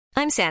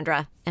I'm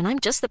Sandra, and I'm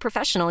just the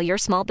professional your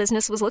small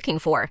business was looking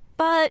for.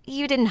 But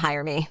you didn't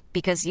hire me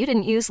because you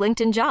didn't use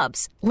LinkedIn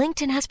Jobs.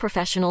 LinkedIn has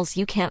professionals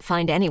you can't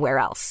find anywhere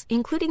else,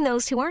 including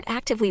those who aren't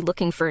actively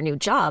looking for a new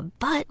job,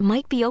 but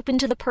might be open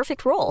to the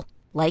perfect role,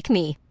 like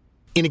me.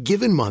 In a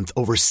given month,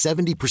 over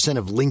 70%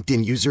 of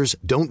LinkedIn users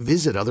don't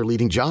visit other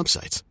leading job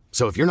sites.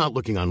 So if you're not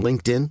looking on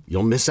LinkedIn,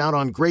 you'll miss out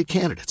on great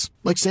candidates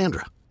like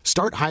Sandra.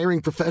 Start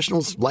hiring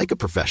professionals like a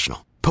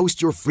professional.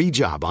 Post your free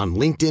job on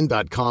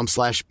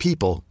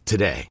linkedin.com/people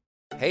today.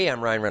 Hey,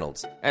 I'm Ryan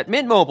Reynolds. At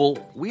Mint Mobile,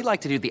 we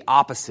like to do the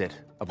opposite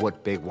of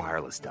what Big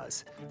Wireless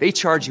does. They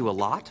charge you a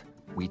lot,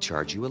 we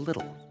charge you a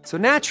little. So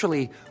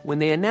naturally, when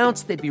they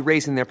announced they'd be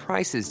raising their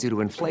prices due to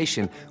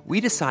inflation,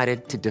 we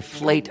decided to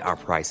deflate our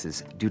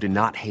prices due to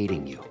not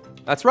hating you.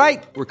 That's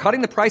right. We're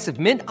cutting the price of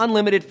Mint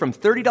Unlimited from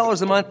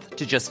 $30 a month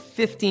to just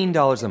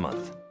 $15 a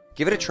month.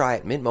 Give it a try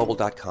at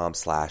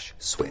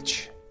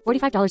mintmobile.com/switch.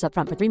 $45 up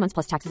front for 3 months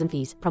plus taxes and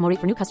fees. Promo rate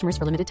for new customers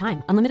for limited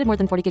time. Unlimited more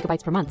than 40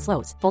 gigabytes per month.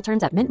 Slows full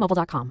terms at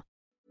mintmobile.com.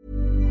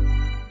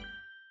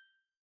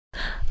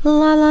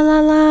 La la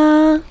la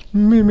la.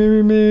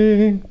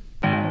 Me.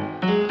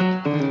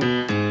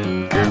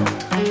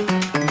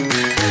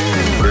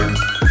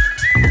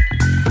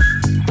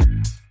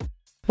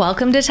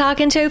 Welcome to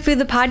Talkin' Tofu,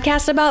 the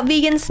podcast about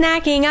vegan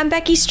snacking. I'm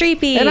Becky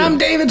Streepy. And I'm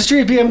David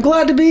Streepy. I'm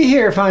glad to be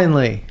here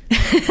finally.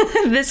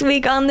 This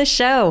week on the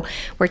show,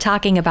 we're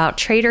talking about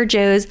Trader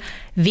Joe's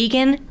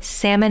vegan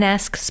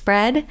salmon-esque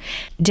spread,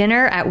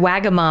 dinner at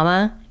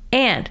Wagamama,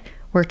 and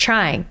we're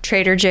trying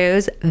Trader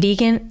Joe's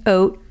vegan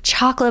oat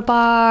chocolate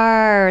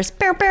bars.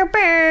 Burr, burr,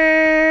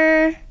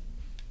 burr.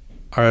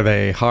 Are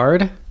they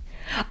hard?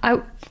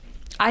 I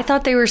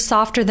thought they were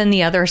softer than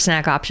the other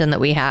snack option that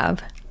we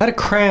have. I had a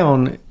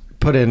crown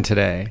put in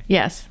today.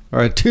 Yes.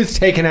 Or a tooth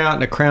taken out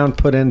and a crown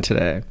put in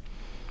today.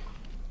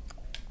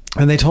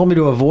 And they told me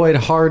to avoid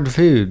hard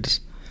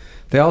foods.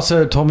 They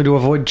also told me to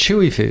avoid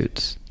chewy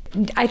foods.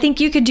 I think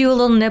you could do a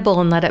little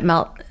nibble and let it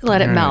melt. All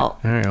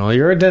right. Well,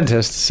 you're a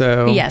dentist,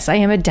 so... Yes, I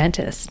am a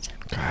dentist.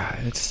 God,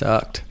 it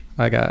sucked.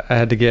 I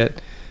had to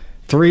get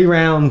 3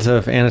 rounds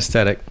of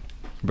anesthetic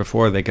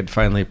before they could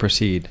finally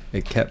proceed.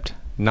 It kept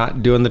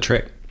not doing the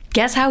trick.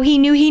 Guess how he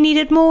knew he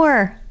needed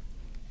more?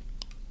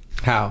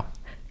 How?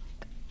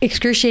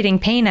 Excruciating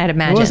pain, I'd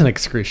imagine. It wasn't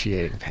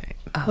excruciating pain.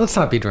 Oh. Let's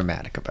not be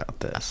dramatic about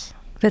this.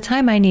 The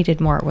time I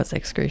needed more was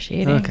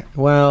excruciating. Okay.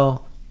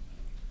 Well,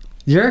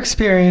 your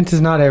experience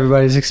is not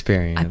everybody's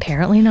experience.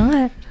 Apparently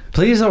not.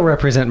 Please don't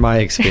represent my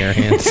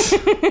experience.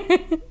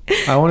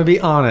 I want to be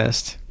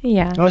honest.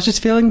 Yeah. I was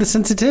just feeling the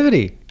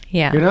sensitivity.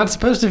 Yeah. You're not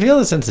supposed to feel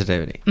the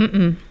sensitivity.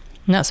 Mm-mm.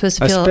 Not supposed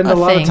to feel I spend a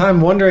lot of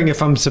time wondering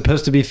if I'm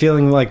supposed to be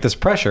feeling like this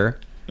pressure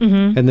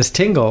and this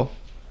tingle.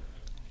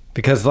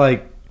 Because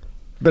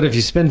but if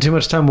you spend too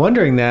much time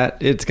wondering that,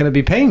 it's going to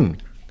be pain.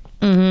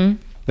 Mm-hmm.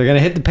 They're going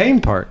to hit the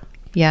pain part.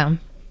 Yeah.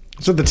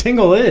 So the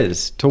tingle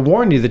is to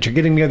warn you that you're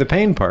getting near the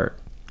pain part.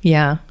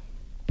 Yeah.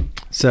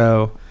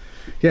 So,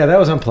 yeah, that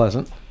was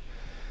unpleasant.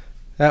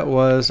 That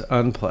was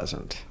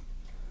unpleasant.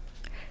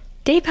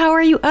 Dave, how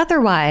are you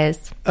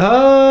otherwise?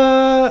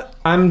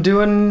 I'm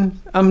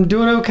doing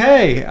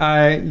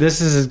okay.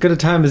 This is as good a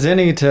time as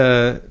any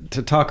to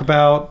talk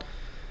about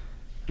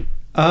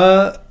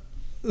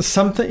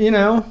something,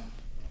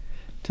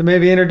 to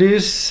maybe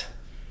introduce.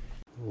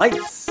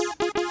 Lights,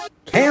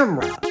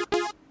 camera,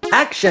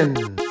 action.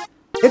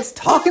 It's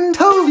Talkin'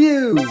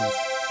 Toviews.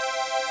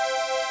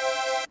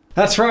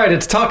 That's right.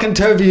 It's Talkin'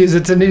 Toviews.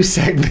 It's a new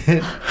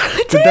segment.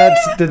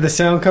 Did the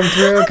sound come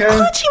through okay? I'm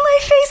clutching my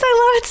face. I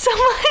love it so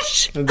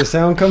much. Did the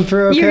sound come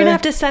through okay? You're going to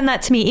have to send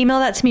that to me. Email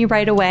that to me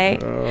right away.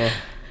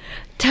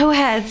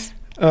 Toeheads.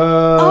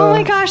 Oh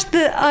my gosh,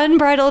 the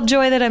unbridled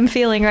joy that I'm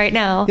feeling right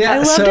now. Yeah, I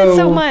loved it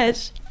so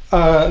much.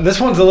 This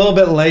one's a little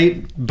bit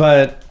late,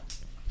 but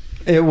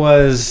it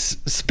was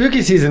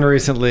spooky season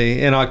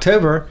recently in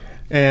October,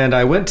 and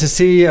I went to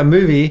see a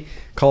movie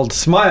called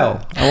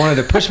Smile. I wanted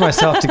to push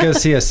myself to go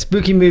see a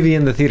spooky movie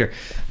in the theater.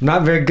 I'm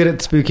not very good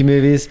at spooky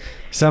movies.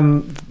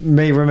 Some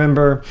may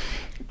remember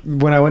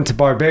when I went to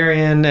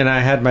Barbarian and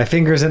I had my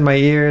fingers in my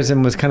ears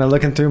and was kind of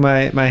looking through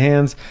my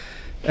hands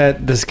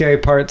at the scary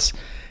parts.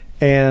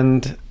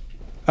 And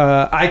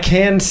I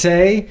can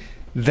say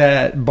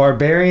that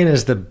Barbarian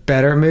is the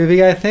better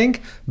movie, I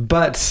think,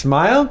 but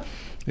Smile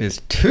is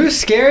too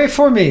scary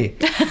for me.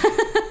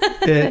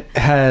 It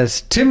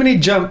has too many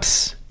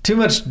jumps, too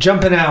much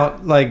jumping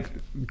out, like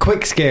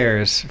quick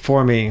scares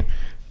for me.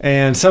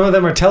 And some of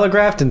them are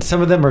telegraphed and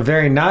some of them are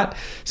very not.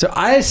 So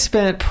I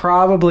spent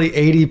probably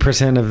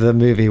 80% of the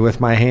movie with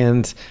my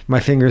hands, my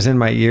fingers in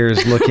my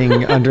ears,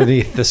 looking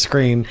underneath the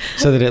screen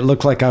so that it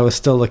looked like I was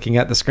still looking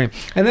at the screen.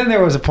 And then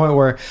there was a point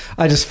where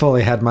I just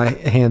fully had my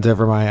hands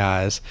over my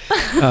eyes.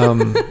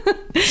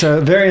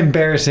 So very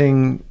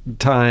embarrassing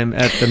time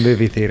at the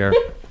movie theater.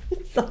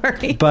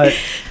 Sorry. But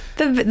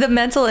the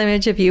mental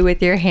image of you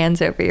with your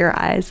hands over your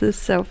eyes is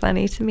so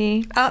funny to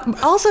me.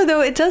 Also,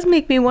 though, it does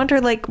make me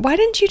wonder, why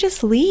didn't you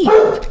just leave?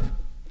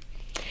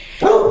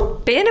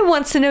 Bandit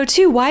wants to know,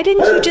 too, why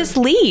didn't you just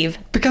leave?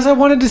 Because I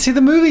wanted to see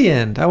the movie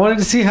end. I wanted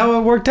to see how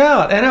it worked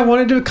out. And I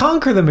wanted to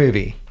conquer the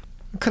movie.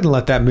 I couldn't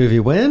let that movie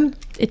win.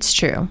 It's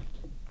true.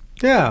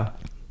 Yeah.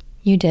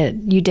 You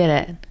did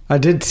it. I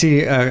did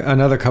see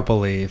another couple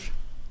leave.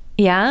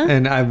 Yeah?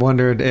 And I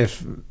wondered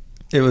if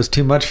it was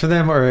too much for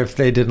them or if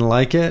they didn't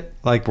like it,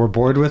 like were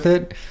bored with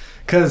it.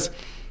 Because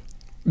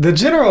the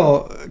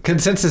general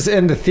consensus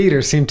in the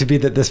theater seemed to be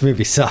that this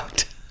movie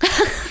sucked.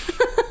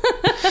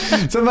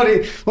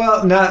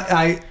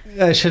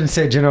 I shouldn't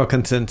say general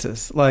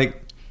consensus.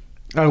 Like,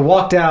 I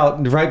walked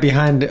out right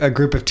behind a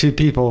group of two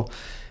people,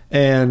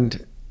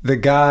 and the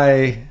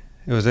guy,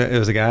 it was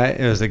a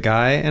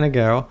guy and a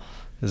girl.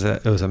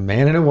 It was a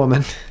man and a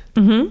woman.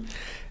 Mm-hmm.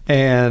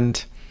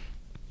 And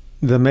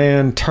the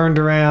man turned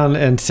around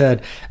and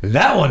said,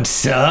 "That one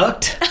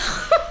sucked."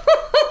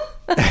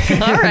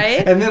 All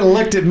right. And then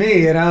looked at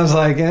me, and I was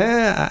like,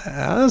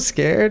 I was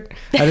scared.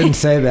 I didn't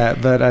say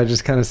that, but I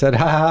just kind of said,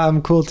 "Ha,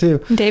 I'm cool too."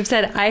 Dave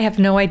said, "I have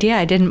no idea.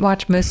 I didn't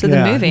watch most of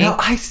the movie." No,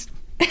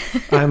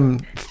 I'm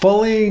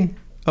fully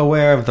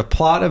aware of the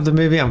plot of the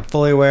movie. I'm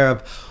fully aware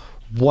of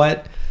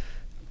what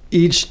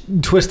each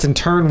twist and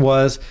turn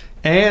was,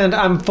 and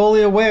I'm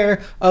fully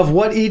aware of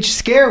what each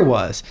scare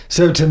was.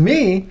 So to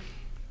me,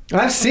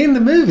 I've seen the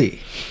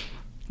movie.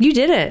 You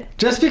did it.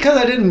 Just because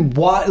I didn't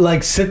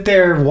sit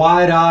there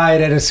wide-eyed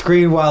at a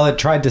screen while it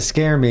tried to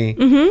scare me,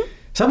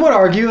 some would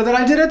argue that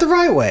I did it the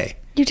right way.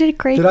 You did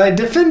great. That I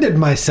defended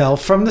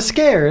myself from the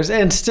scares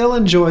and still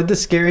enjoyed the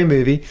scary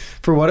movie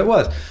for what it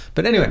was.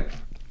 But anyway,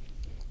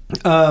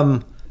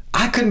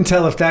 I couldn't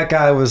tell if that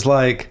guy was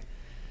like,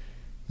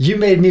 "You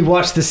made me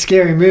watch this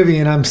scary movie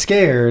and I'm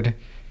scared,"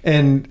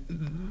 and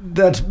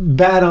that's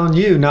bad on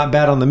you, not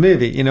bad on the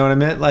movie. You know what I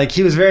meant? Like,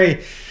 he was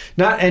very...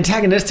 Not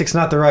antagonistic's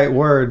not the right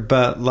word,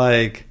 but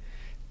like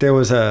there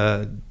was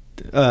a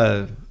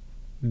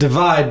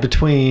divide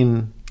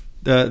between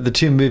the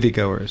two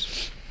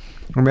moviegoers.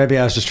 Or maybe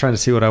I was just trying to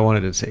see what I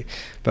wanted to see.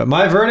 But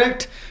my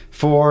verdict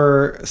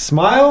for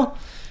Smile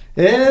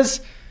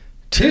is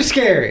too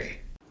scary.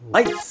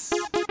 Lights,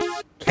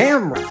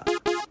 camera,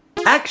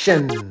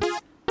 action.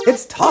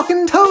 It's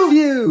Talkin' Toe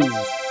Views.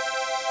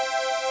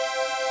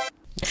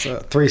 So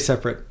 3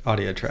 separate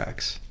audio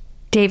tracks.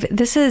 Dave,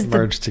 this is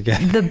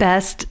together. The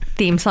best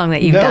theme song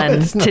that you've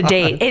done to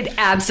date. It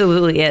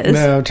absolutely is.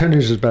 No, Turn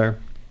News is better.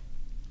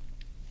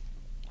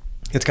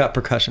 It's got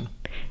percussion.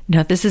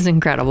 No, this is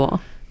incredible.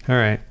 All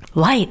right.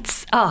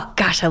 Lights. Oh,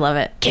 gosh, I love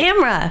it.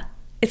 Camera.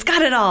 It's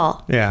got it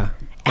all. Yeah.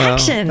 Well,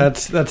 action.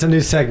 That's a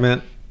new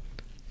segment.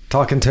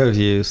 Talking Toe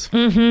Views.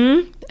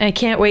 Mm-hmm. I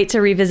can't wait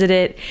to revisit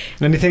it.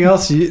 Anything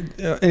else?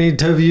 Any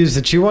Toe Views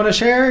that you want to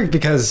share?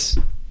 Because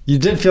you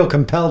did feel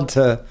compelled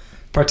to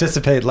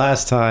participate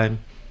last time.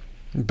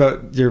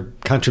 But your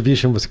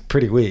contribution was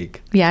pretty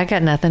weak. Yeah, I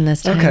got nothing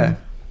this time. Okay.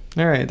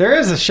 All right. There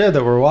is a show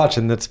that we're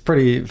watching that's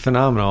pretty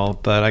phenomenal,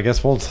 but I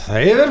guess we'll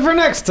save it for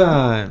next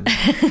time.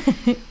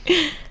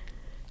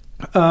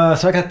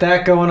 So I got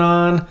that going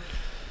on.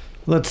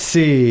 Let's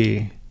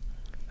see.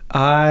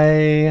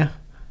 Nope,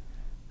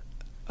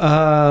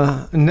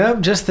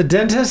 just the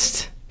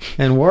dentist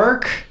and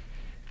work.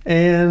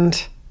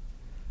 And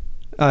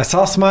I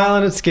saw Smile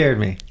and it scared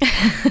me.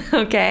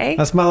 Okay.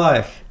 That's my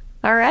life.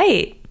 All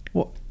right.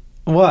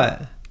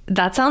 What?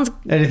 That sounds...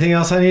 Anything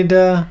else I need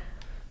to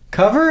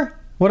cover?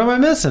 What am I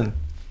missing?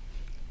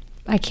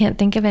 I can't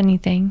think of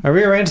anything. I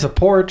rearranged the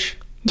porch.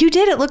 You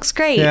did. It looks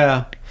great.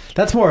 Yeah.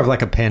 That's more of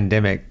like a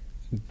pandemic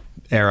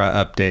era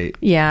update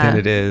than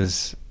it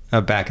is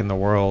a back in the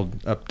world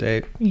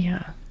update.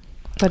 Yeah.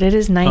 But it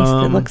is nice.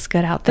 It looks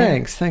good out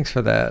there. Thanks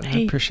for that. I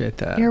appreciate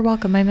that. You're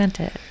welcome. I meant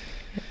it.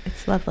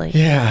 It's lovely.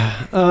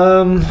 Yeah.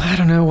 I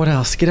don't know what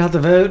else. Get out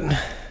the vote.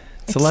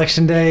 It's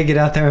election day. Get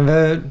out there and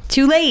vote.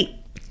 Too late.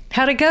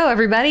 How'd it go,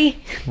 everybody?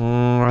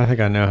 I think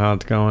I know how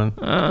it's going.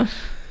 How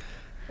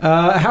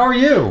are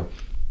you?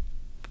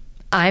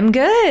 I'm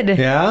good.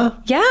 Yeah?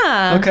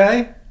 Yeah.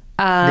 Okay.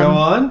 Go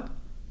on.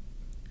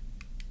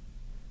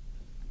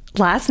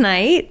 Last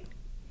night,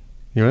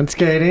 you went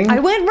skating. I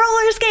went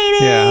roller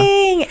skating.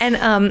 Yeah.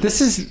 And this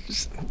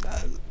is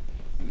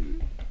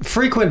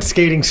frequent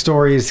skating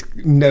stories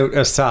note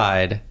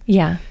aside.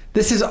 Yeah.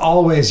 This is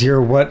always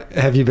your what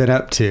have you been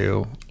up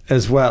to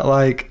as well.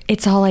 Like,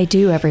 it's all I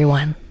do,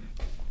 everyone.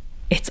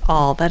 It's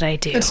all that I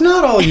do. It's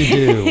not all you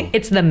do.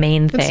 It's the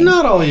main thing. It's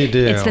not all you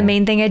do. It's the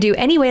main thing I do.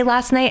 Anyway,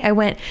 last night I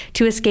went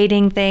to a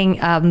skating thing,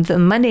 the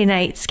Monday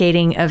night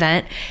skating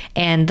event.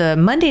 And the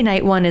Monday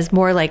night one is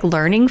more like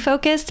learning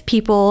focused.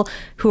 People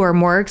who are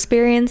more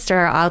experienced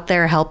are out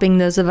there helping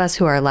those of us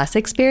who are less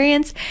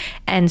experienced.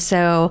 And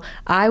so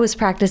I was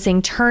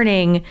practicing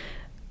turning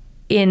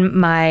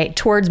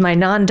towards my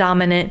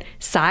non-dominant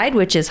side,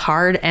 which is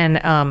hard,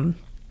 and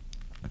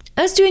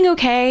I was doing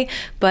okay,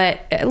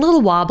 but a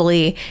little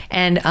wobbly.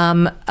 And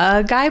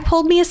a guy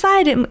pulled me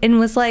aside and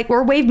was like,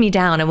 or waved me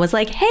down and was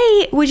like,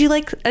 "Hey, would you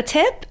like a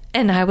tip?"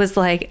 And I was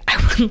like, "I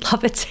would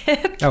love a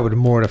tip." That would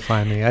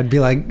mortify me. I'd be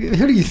like,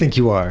 "Who do you think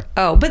you are?"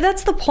 Oh, but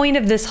that's the point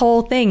of this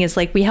whole thing, is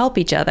like we help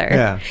each other.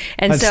 Yeah,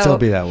 and I'd still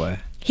be that way.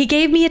 He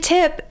gave me a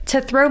tip to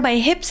throw my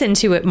hips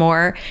into it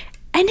more,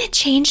 and it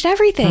changed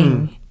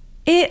everything.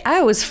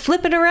 I was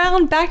flipping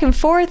around back and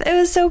forth. It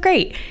was so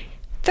great.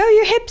 throw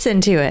your hips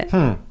into it.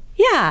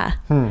 Yeah.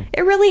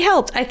 It really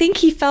helped. I think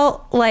he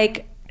felt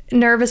like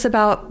nervous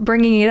about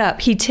bringing it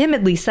up. He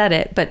timidly said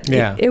it, but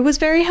it was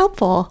very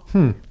helpful.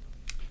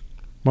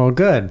 Well,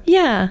 good.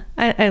 Yeah.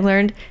 I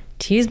learned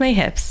to use my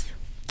hips.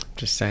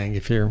 Just saying,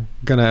 if you're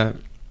going to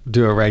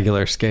do a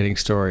regular skating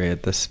story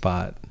at this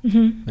spot,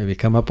 maybe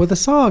come up with a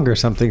song or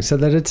something so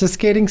that it's a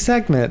skating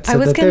segment, so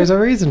that there's a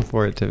reason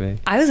for it to be.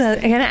 I was going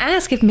to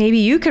ask if maybe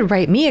you could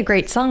write me a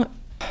great song.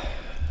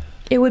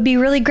 It would be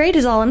really great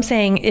is all I'm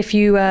saying if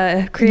you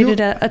created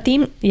a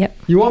theme. Yep.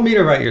 You want me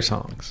to write your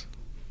songs?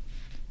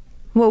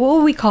 What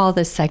will we call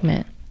this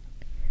segment?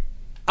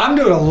 I'm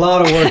doing a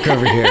lot of work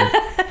over here.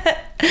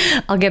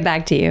 I'll get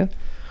back to you.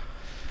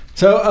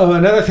 So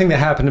another thing that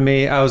happened to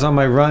me, I was on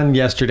my run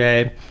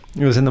yesterday.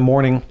 It was in the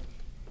morning,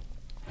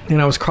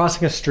 and I was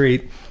crossing a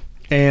street,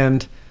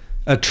 and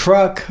a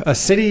truck, a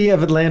City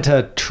of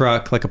Atlanta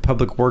truck, like a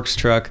public works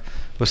truck,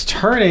 was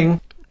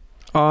turning,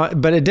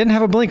 but it didn't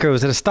have a blinker. It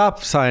was at a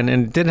stop sign,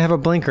 and it didn't have a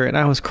blinker, and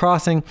I was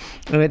crossing,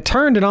 and it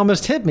turned and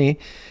almost hit me,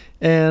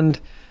 and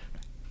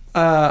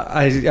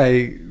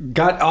I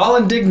got all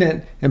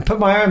indignant and put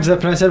my arms up,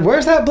 and I said,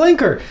 "Where's that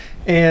blinker?"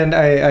 And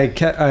I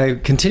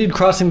continued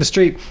crossing the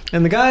street,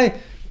 and the guy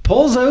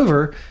pulls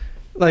over,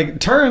 like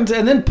turns,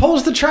 and then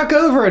pulls the truck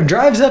over and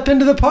drives up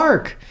into the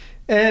park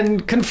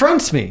and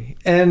confronts me.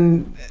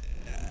 And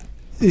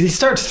he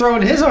starts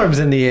throwing his arms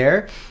in the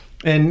air,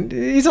 and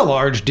he's a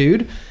large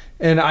dude.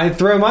 And I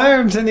throw my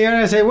arms in the air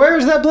and I say,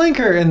 "Where's that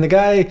blinker?" And the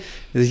guy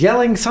is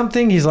yelling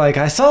something. He's like,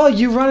 "I saw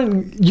you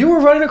running. You were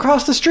running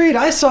across the street.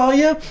 I saw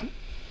you."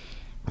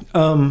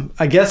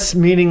 I guess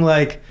meaning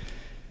like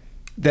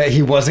that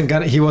he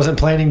wasn't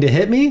planning to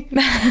hit me.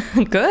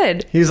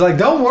 Good. He's like,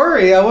 "Don't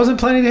worry, I wasn't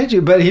planning to hit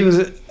you." But he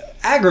was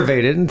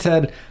aggravated and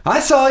said, "I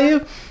saw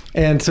you."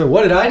 And so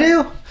what did I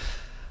do?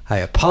 I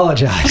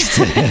apologized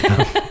to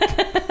him.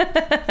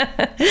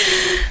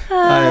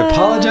 I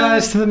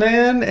apologized to the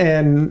man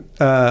and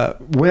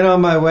went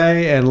on my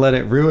way and let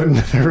it ruin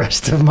the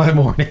rest of my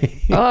morning.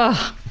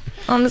 Oh,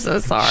 I'm so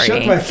sorry.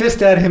 Shook my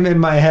fist at him in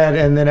my head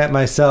and then at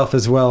myself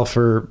as well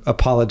for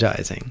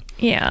apologizing.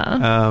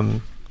 Yeah.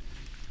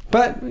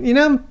 But, you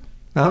know,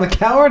 I'm a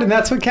coward, and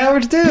that's what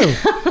cowards do.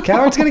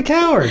 Cowards gonna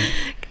coward.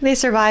 They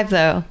survive,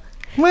 though.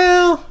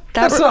 Well,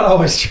 that's not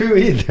always true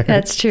either.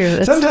 That's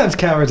true. Sometimes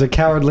cowards are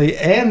cowardly,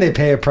 and they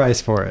pay a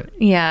price for it.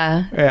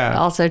 Yeah. Yeah.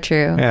 Also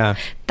true. Yeah.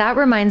 That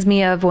reminds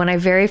me of when I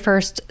very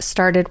first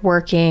started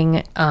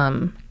working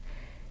at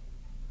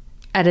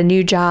a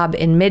new job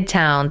in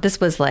Midtown. This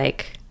was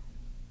like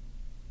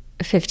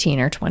 15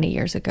 or 20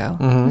 years ago.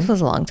 This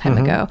was a long time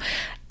ago.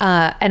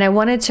 And I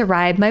wanted to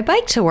ride my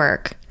bike to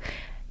work.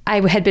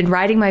 I had been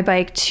riding my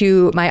bike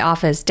to my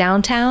office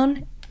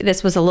downtown.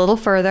 This was a little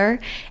further.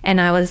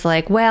 And I was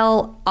like,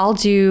 well, I'll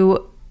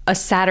do a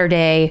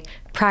Saturday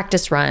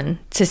practice run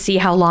to see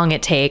how long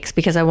it takes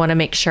because I want to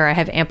make sure I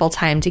have ample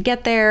time to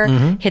get there,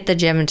 hit the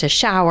gym to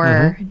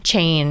shower,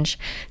 change.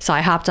 So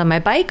I hopped on my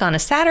bike on a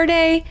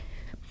Saturday,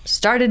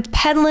 started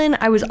pedaling.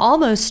 I was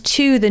almost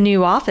to the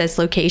new office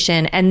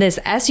location, and this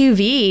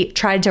SUV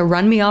tried to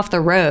run me off the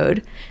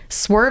road,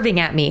 swerving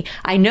at me.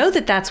 I know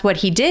that that's what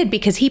he did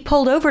because he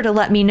pulled over to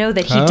let me know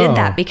that he did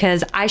that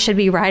because I should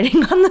be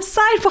riding on the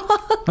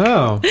sidewalk.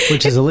 Oh,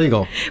 which is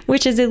illegal.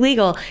 Which is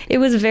illegal. It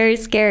was very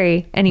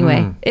scary.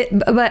 Anyway,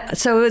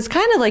 so it was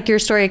kind of like your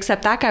story,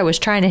 except that guy was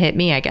trying to hit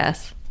me, I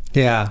guess.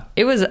 Yeah.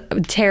 It was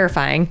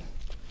terrifying.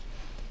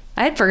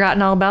 I had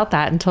forgotten all about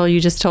that until you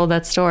just told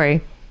that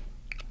story.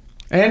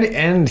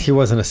 And he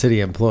wasn't a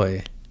city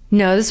employee.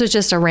 No, this was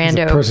just a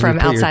rando from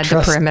outside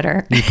the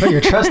perimeter. You put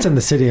your trust in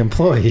the city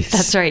employees.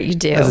 That's right, you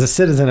do. As a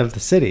citizen of the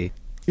city.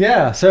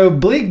 Yeah, so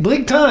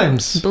bleak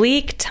times.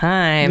 Bleak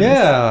times.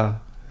 Yeah.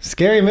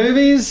 Scary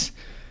movies,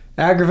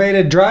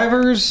 aggravated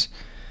drivers,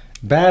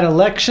 bad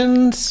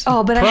elections.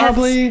 Oh, but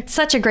probably. I had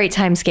such a great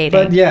time skating.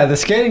 But yeah, the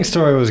skating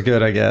story was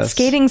good, I guess.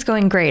 Skating's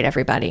going great,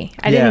 everybody.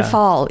 I didn't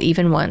fall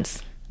even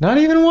once. Not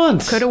even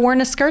once. Could have worn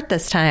a skirt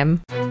this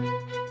time.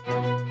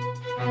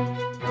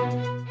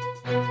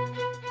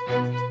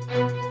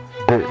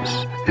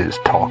 This is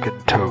Talking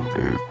Toe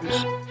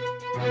News.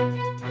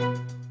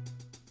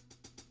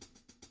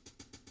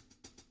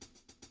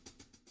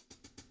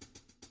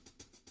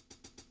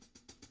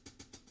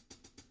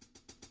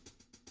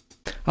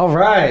 All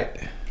right.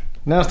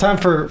 Now it's time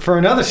for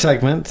another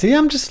segment. See,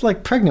 I'm just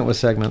like pregnant with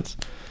segments.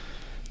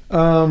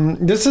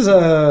 This is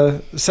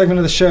a segment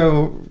of the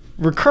show,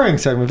 recurring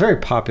segment, very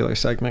popular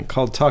segment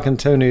called Talking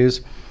Toe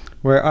News,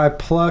 where I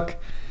pluck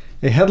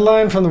a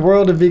headline from the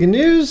world of vegan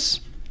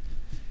news,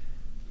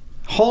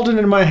 hold it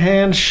in my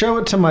hand, show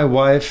it to my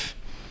wife,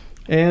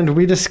 and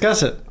we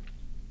discuss it.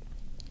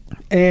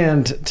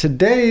 And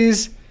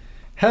today's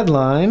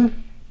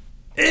headline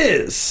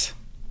is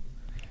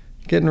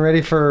getting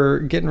ready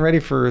for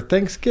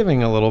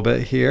Thanksgiving a little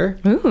bit here.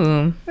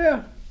 Ooh.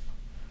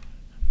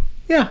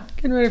 Yeah,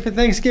 getting ready for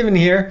Thanksgiving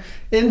here.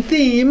 In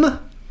theme,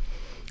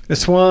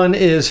 this one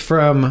is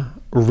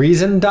from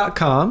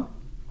Reason.com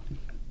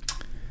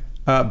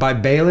by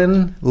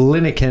Balin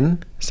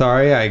Linikin.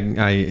 Sorry,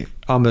 I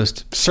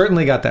almost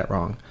certainly got that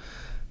wrong.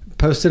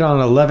 posted on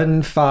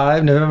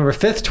November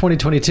 5th,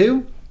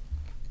 2022.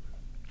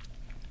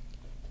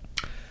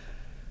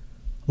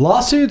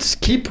 Lawsuits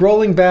keep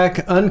rolling back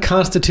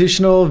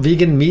unconstitutional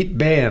vegan meat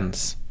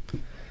bans.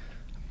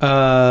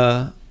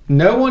 No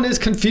one is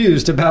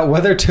confused about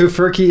whether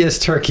Tofurkey is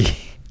turkey.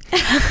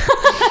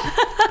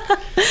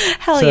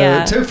 Hell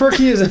yeah.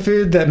 Tofurkey is a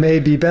food that may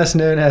be best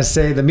known as,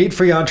 say, the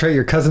meat-free entree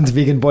your cousin's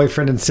vegan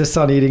boyfriend insists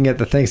on eating at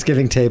the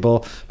Thanksgiving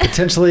table,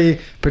 potentially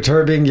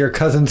perturbing your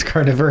cousin's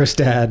carnivorous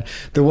dad,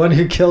 the one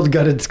who killed,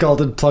 gutted,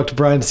 scalded, plucked,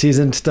 brined,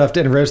 seasoned, stuffed,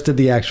 and roasted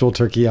the actual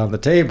turkey on the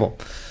table.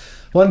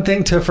 One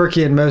thing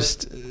Tofurkey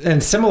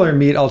and similar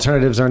meat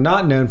alternatives are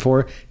not known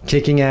for,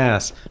 kicking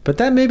ass. But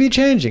that may be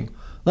changing.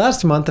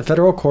 Last month, the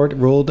federal court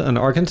ruled an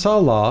Arkansas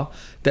law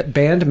that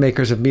banned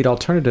makers of meat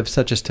alternatives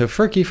such as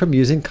Tofurkey from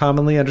using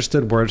commonly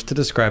understood words to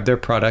describe their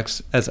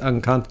products as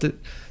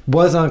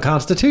was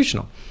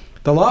unconstitutional.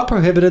 The law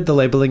prohibited the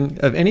labeling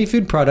of any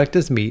food product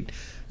as meat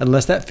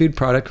unless that food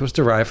product was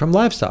derived from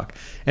livestock,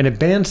 and it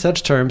banned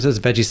such terms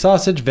as veggie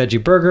sausage,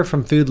 veggie burger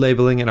from food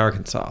labeling in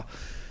Arkansas.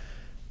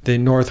 The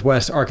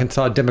Northwest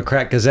Arkansas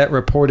Democrat-Gazette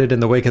reported in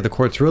the wake of the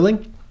court's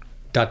ruling, ...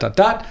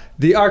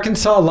 The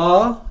Arkansas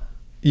law,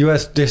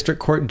 U.S. District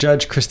Court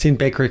Judge Christine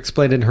Baker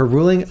explained in her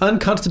ruling,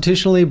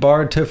 unconstitutionally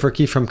barred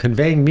Tofurkey from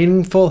conveying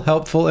meaningful,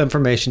 helpful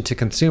information to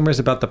consumers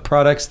about the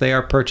products they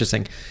are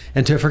purchasing,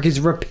 and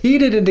Tofurkey's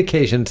repeated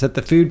indications that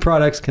the food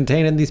products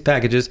contained in these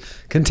packages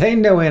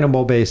contain no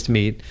animal-based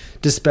meat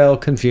dispel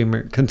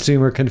consumer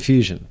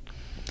confusion.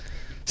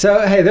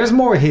 So, hey, there's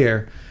more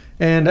here.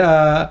 And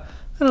I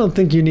don't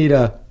think you need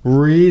a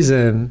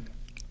reason.com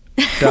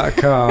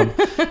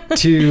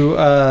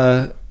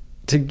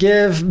to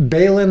give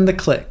Balin the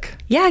click.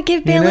 Yeah,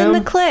 give Balin the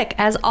click.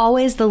 As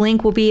always, the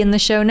link will be in the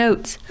show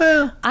notes.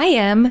 Well, I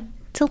am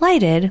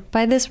delighted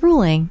by this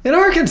ruling. In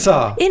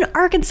Arkansas. In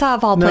Arkansas,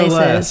 of all places.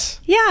 Less.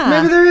 Yeah.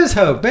 Maybe there is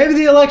hope. Maybe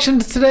the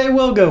elections today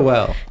will go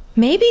well.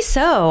 Maybe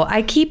so.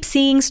 I keep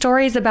seeing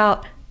stories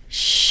about...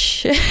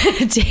 Shh.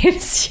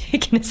 Dave's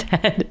shaking his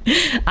head.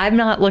 I'm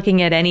not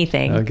looking at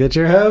anything. Don't get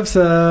your hopes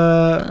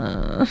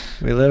up.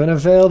 We live in a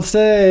failed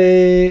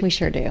state. We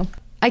sure do.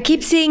 I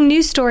keep seeing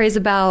news stories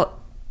about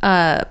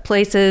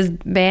places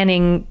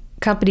banning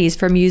companies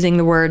from using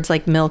the words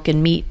like milk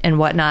and meat and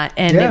whatnot.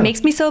 And it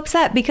makes me so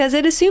upset because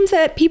it assumes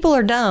that people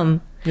are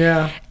dumb.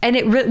 Yeah.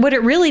 And what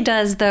it really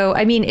does, though,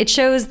 I mean, it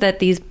shows that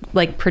these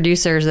like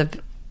producers of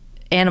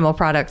animal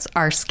products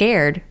are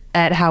scared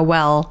at how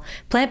well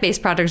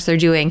plant-based products are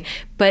doing,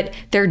 but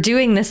they're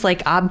doing this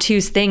like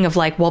obtuse thing of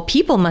like, well,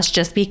 people must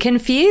just be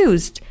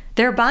confused.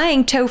 They're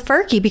buying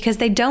Tofurkey because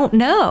they don't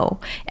know.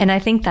 And I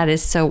think that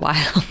is so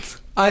wild.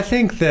 I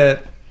think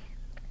that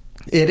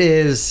it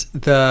is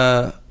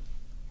the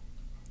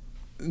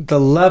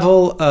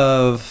level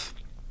of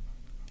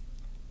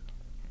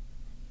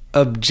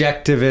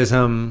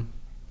objectivism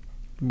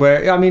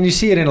where, I mean, you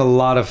see it in a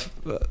lot of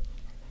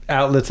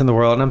outlets in the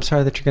world, and I'm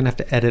sorry that you're gonna have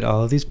to edit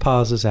all of these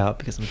pauses out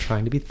because I'm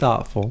trying to be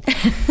thoughtful.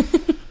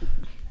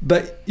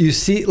 But you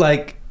see,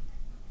 like,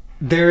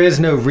 there is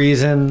no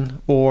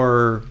reason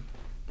or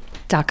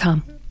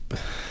 .com.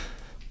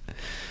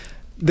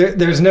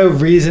 There's no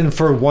reason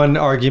for one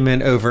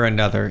argument over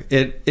another.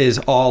 It is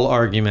all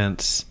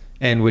arguments,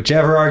 and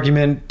whichever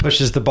argument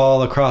pushes the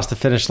ball across the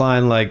finish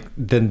line, like,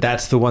 then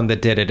that's the one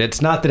that did it. It's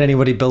not that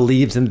anybody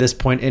believes in this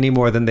point any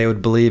more than they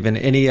would believe in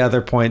any other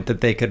point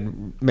that they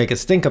could make a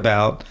stink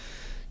about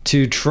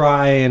to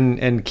try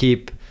and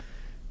keep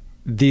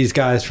these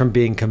guys from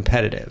being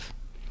competitive.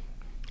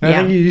 I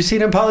think you see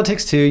it in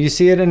politics too. You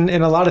see it in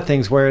a lot of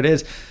things where it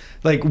is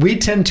like we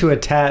tend to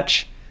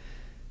attach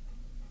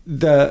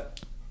the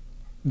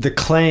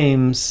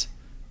claims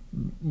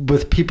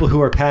with people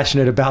who are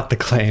passionate about the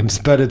claims,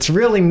 but it's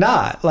really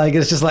not. Like,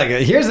 it's just like,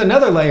 here's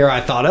another layer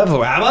I thought of. How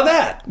about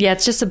that? Yeah,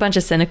 it's just a bunch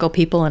of cynical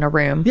people in a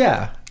room.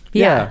 Yeah,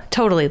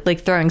 totally.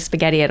 Like throwing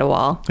spaghetti at a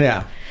wall.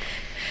 Yeah.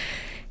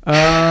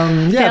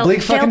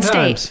 Bleak fucking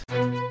times.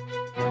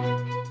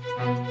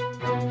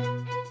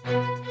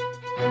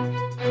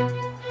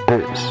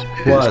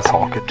 This is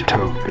Talking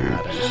Toe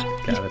News.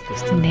 Got it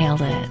this time.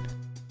 Nailed it.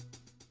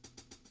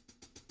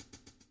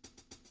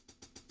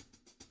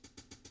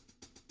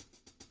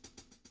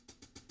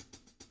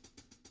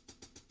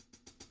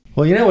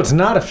 Well, you know what's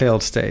not a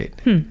failed state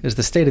is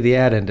the state of the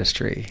ad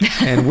industry.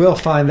 And we'll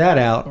find that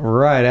out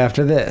right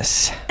after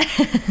this.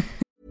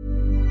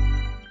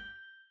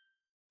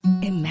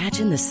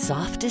 Imagine the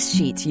softest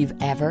sheets you've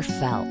ever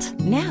felt.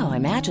 Now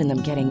imagine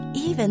them getting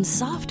even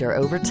softer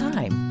over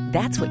time.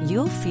 That's what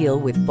you'll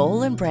feel with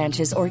Boll &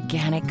 Branch's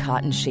organic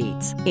cotton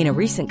sheets. In a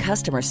recent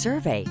customer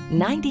survey,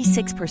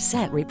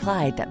 96%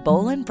 replied that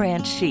Boll &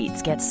 Branch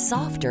sheets get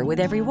softer with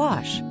every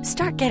wash.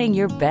 Start getting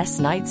your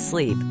best night's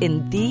sleep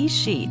in these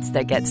sheets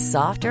that get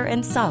softer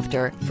and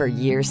softer for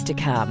years to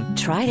come.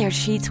 Try their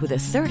sheets with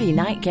a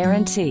 30-night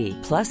guarantee.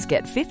 Plus,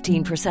 get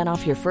 15%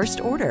 off your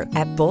first order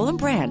at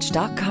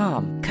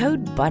bollandbranch.com.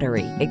 Code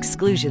BUTTERY.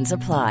 Exclusions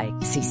apply.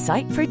 See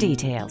site for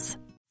details.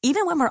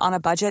 Even when we're on a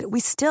budget, we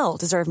still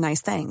deserve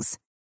nice things.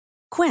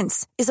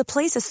 Quince is a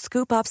place to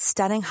scoop up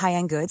stunning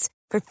high-end goods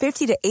for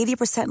 50 to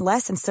 80%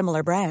 less than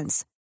similar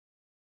brands.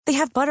 They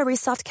have buttery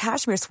soft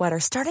cashmere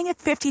sweaters starting at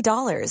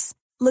 $50,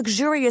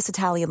 luxurious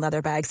Italian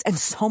leather bags, and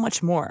so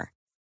much more.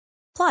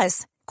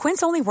 Plus,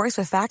 Quince only works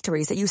with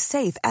factories that use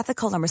safe,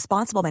 ethical, and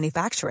responsible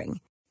manufacturing.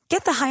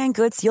 Get the high-end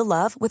goods you'll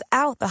love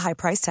without the high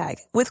price tag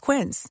with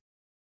Quince.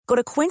 Go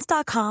to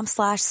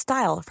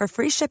quince.com/style for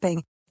free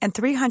shipping and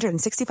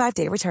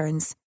 365-day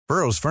returns.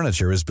 Burrow's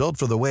furniture is built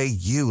for the way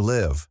you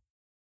live.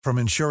 From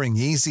ensuring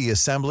easy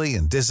assembly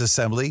and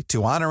disassembly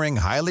to honoring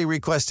highly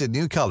requested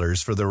new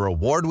colors for their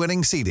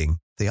award-winning seating,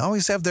 they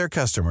always have their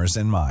customers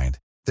in mind.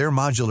 Their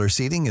modular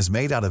seating is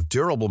made out of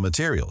durable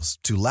materials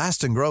to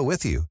last and grow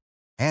with you.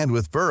 And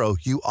with Burrow,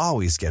 you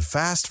always get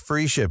fast,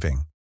 free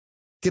shipping.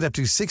 Get up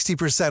to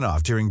 60%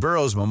 off during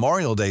Burrow's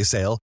Memorial Day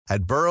sale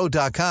at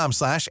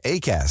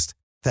burrow.com/ACAST.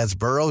 That's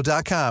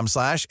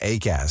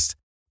burrow.com/ACAST.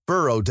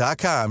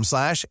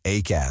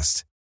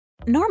 burrow.com/ACAST.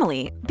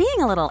 Normally, being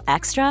a little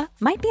extra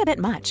might be a bit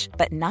much,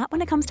 but not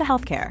when it comes to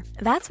healthcare.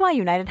 That's why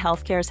United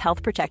Healthcare's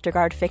Health Protector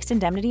Guard fixed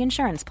indemnity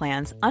insurance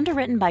plans,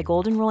 underwritten by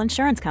Golden Rule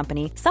Insurance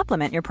Company,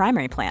 supplement your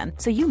primary plan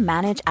so you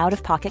manage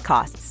out-of-pocket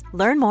costs.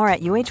 Learn more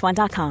at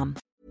uh1.com.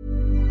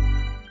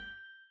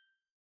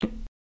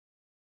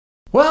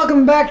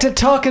 Welcome back to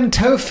Talkin'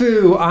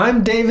 Tofu.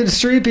 I'm David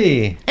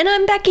Streepy. And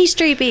I'm Becky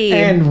Streepy.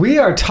 And we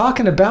are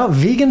talking about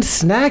vegan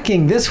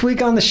snacking. This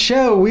week on the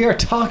show, we are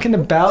talking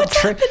about...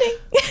 What's happening?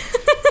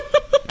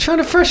 Trying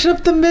to freshen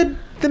up the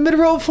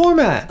mid-roll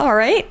format. All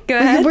right, go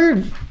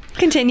ahead.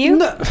 Continue.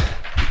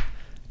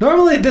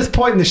 Normally at this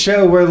point in the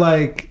show, we're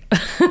like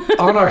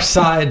on our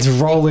sides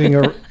rolling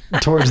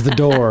towards the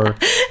door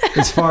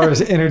as far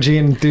as energy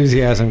and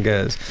enthusiasm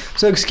goes.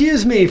 So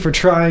excuse me for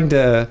trying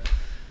to...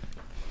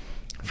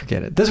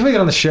 Forget it. This week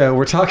on the show,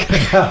 we're talking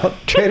about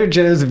Trader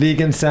Joe's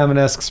vegan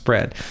salmon-esque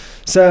spread.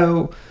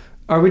 So,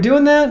 are we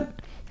doing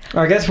that?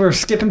 Or I guess we're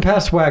skipping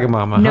past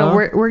Wagamama, No,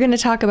 huh? we're going to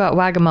talk about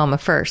Wagamama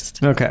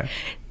first. Okay.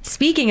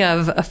 Speaking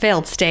of a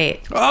failed state.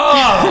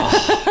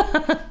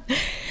 Oh!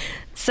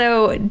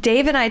 So,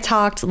 Dave and I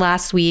talked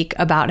last week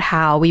about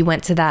how we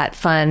went to that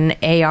fun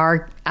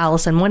AR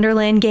Alice in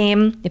Wonderland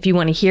game. If you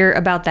want to hear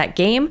about that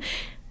game,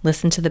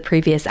 listen to the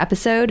previous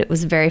episode. It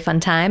was a very fun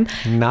time.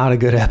 Not a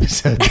good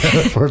episode, though,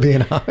 if we're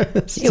being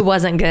honest. It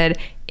wasn't good.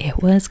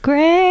 It was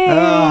great.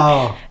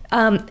 Oh.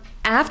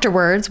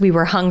 Afterwards, we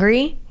were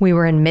hungry. We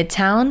were in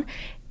Midtown.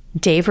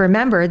 Dave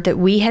remembered that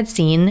we had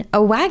seen a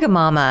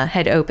Wagamama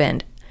had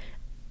opened.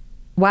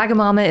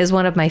 Wagamama is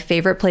one of my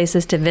favorite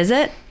places to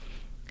visit.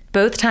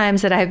 Both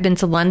times that I've been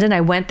to London,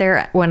 I went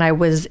there when I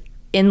was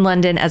in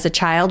London as a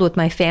child with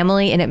my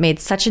family, and it made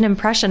such an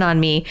impression on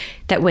me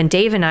that when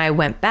Dave and I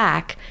went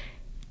back,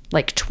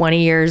 like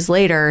 20 years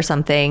later or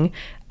something,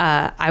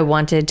 I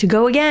wanted to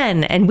go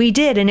again, and we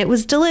did, and it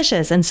was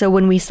delicious. And so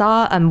when we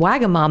saw a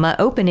Wagamama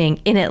opening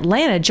in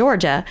Atlanta,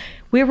 Georgia,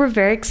 we were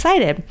very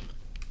excited.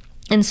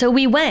 And so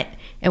we went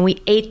and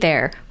we ate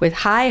there with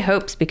high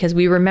hopes because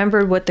we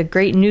remembered what the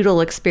great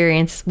noodle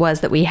experience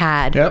was that we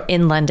had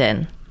in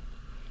London.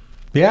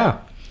 Yeah.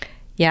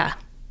 Yeah.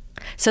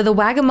 So the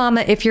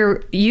Wagamama, if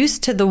you're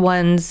used to the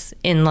ones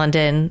in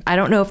London, I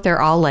don't know if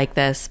they're all like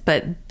this,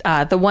 but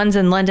the ones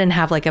in London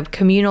have like a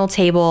communal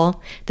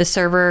table. The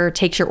server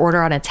takes your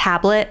order on a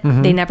tablet.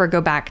 Mm-hmm. They never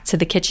go back to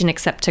the kitchen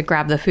except to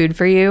grab the food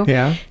for you.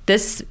 Yeah.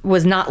 This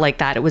was not like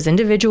that. It was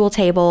individual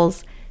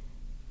tables.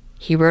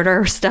 He wrote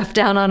our stuff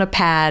down on a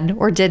pad,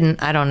 or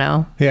didn't, I don't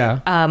know.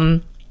 Yeah.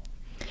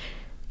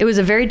 It was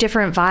a very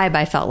different vibe,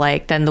 I felt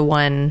like, than the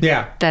one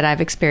that I've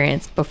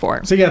experienced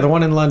before. So yeah, the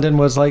one in London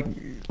was like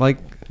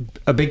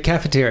a big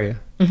cafeteria,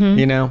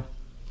 you know?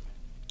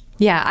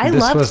 Yeah, I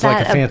loved that. This was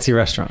like a fancy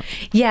restaurant.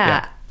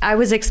 Yeah, I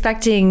was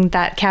expecting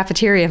that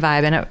cafeteria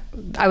vibe, and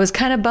I was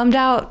kind of bummed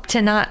out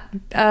to not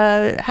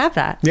have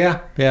that.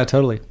 Yeah,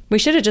 totally. We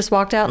should have just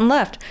walked out and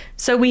left.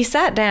 So we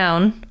sat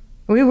down.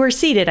 We were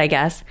seated, I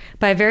guess,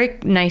 by a very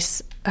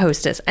nice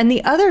hostess. And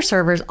the other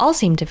servers all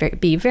seemed to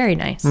be very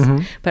nice.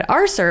 Mm-hmm. But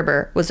our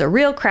server was a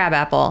real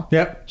crabapple.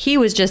 Yep. He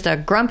was just a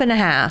grump and a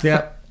half.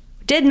 Yep.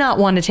 Did not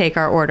want to take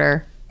our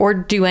order or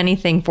do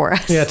anything for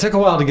us. Yeah, it took a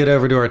while to get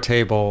over to our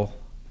table.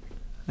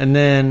 And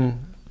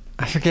then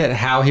I forget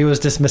how he was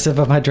dismissive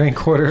of my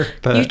drink order.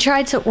 But you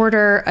tried to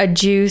order a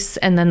juice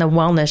and then the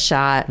wellness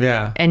shot.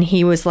 Yeah. And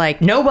he was like,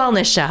 no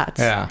wellness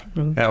shots. Yeah.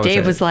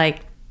 Dave was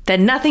like,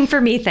 then nothing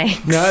for me,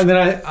 thanks. No, and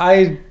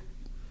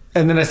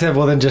then I said,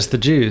 well, then just the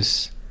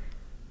juice.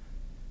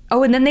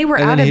 Oh, and then they were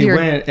and out then of he your...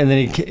 went, and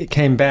then he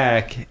came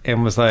back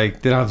and was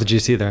like, they don't have the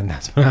juice either. And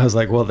that's when I was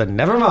like, well, then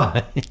never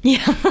mind.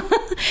 Yeah.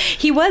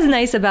 He was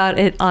nice about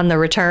it on the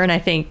return. I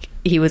think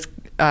he was,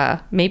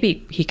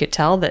 maybe he could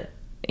tell that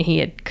he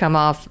had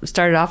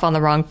started off on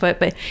the wrong foot,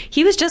 but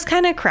he was just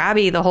kind of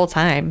crabby the whole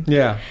time.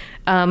 Yeah.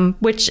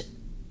 Which,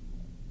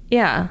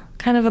 yeah,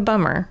 kind of a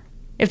bummer.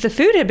 If the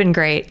food had been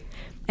great.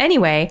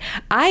 Anyway,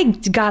 I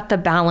got the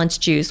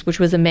balanced juice, which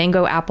was a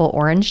mango apple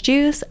orange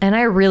juice, and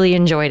I really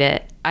enjoyed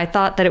it. I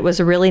thought that it was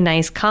a really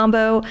nice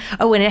combo.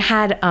 Oh, and it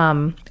had,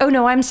 oh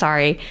no, I'm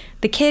sorry.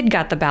 The kid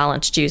got the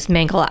balanced juice,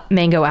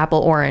 mango, apple,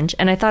 orange,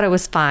 and I thought it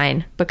was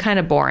fine, but kind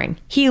of boring.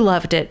 He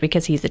loved it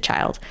because he's a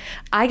child.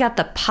 I got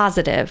the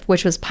positive,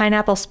 which was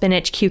pineapple,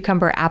 spinach,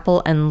 cucumber,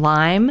 apple, and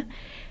lime.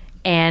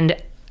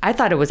 And I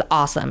thought it was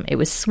awesome. It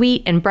was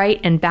sweet and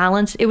bright and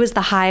balanced. It was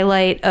the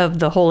highlight of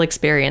the whole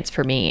experience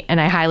for me. And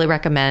I highly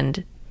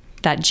recommend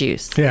that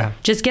juice. Yeah.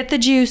 Just get the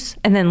juice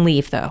and then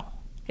leave, though,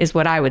 is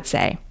what I would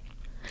say.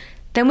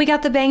 Then we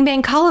got the Bang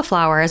Bang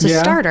cauliflower as a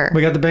starter.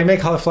 We got the Bang Bang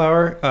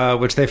cauliflower,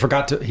 which he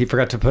forgot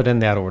to put in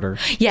that order.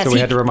 Yes, so we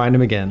had to remind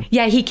him again.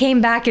 Yeah, he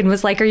came back and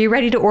was like, "Are you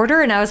ready to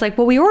order?" And I was like,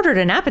 "Well, we ordered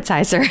an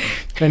appetizer."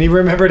 And he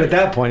remembered at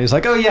that point. He's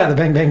like, "Oh yeah, the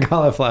Bang Bang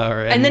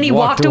cauliflower." And then he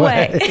walked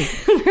away.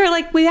 We were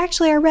like, "We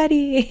actually are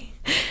ready."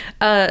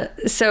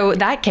 So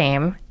that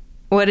came.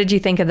 What did you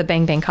think of the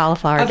Bang Bang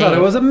cauliflower? I thought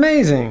it was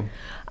amazing.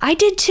 I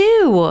did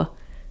too.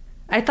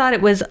 I thought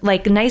it was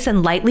like nice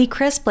and lightly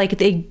crisp. Like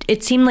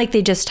it seemed like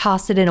they just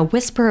tossed it in a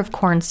whisper of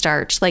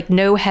cornstarch, like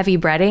no heavy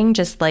breading,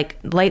 just like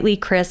lightly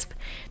crisp.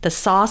 The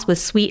sauce was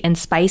sweet and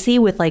spicy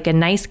with like a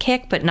nice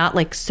kick, but not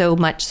like so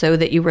much so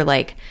that you were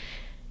like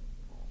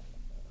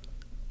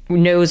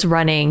nose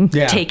running,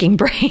 taking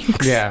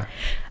breaks. Yeah.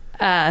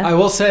 I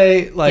will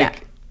say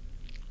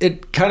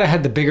it kind of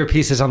had the bigger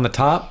pieces on the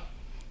top.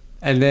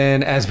 And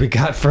then as we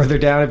got further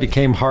down, it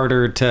became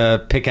harder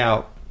to pick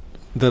out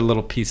the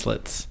little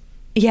piecelets.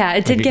 Yeah,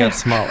 it did get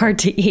hard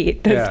to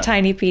eat, those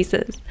tiny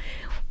pieces.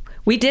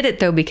 We did it,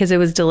 though, because it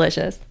was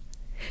delicious.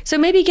 So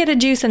maybe get a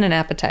juice and an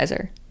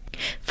appetizer.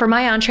 For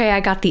my entree,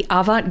 I got the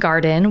Avant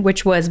Garden,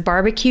 which was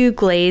barbecue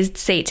glazed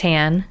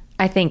seitan,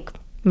 I think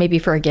maybe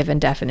for a given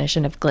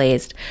definition of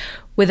glazed,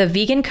 with a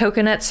vegan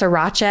coconut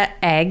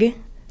sriracha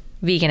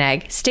vegan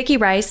egg, sticky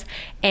rice,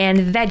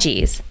 and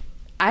veggies.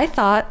 I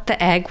thought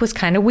the egg was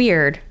kind of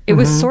weird. It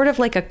was sort of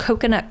like a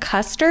coconut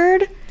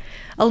custard,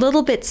 a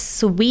little bit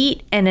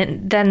sweet, and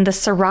then the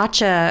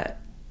sriracha,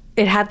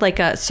 it had like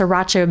a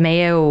sriracha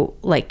mayo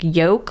like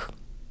yolk,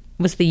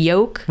 was the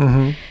yolk.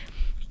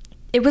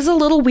 It was a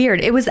little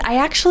weird. I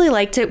actually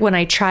liked it when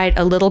I tried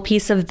a little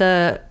piece of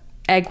the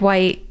egg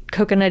white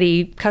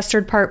coconutty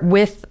custard part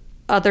with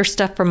other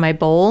stuff from my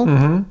bowl.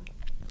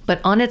 But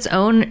on its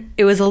own,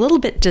 it was a little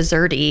bit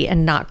desserty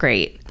and not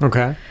great.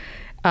 Okay.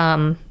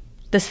 The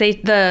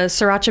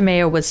sriracha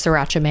mayo was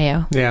sriracha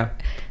mayo. Yeah.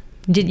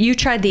 Did you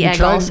try the egg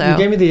also? You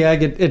gave me the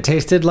egg. It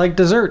tasted like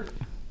dessert.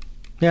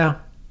 Yeah.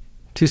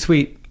 Too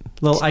sweet.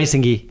 A little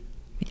icingy.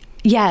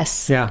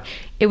 Yes. Yeah.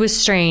 It was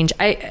strange.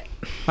 I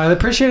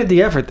appreciated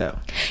the effort, though.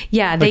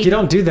 Yeah. You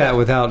don't do that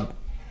without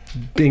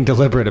being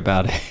deliberate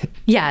about it.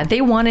 Yeah, they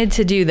wanted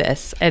to do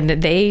this, and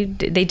they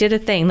did a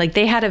thing. Like,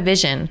 they had a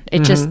vision.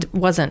 It just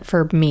wasn't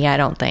for me, I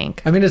don't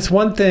think. I mean, it's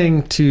one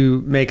thing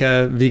to make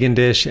a vegan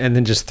dish and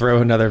then just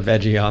throw another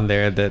veggie on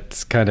there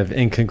that's kind of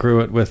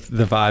incongruent with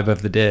the vibe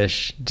of the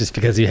dish, just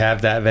because you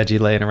have that veggie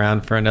laying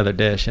around for another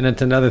dish. And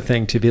it's another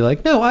thing to be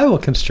like, no, I will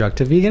construct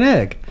a vegan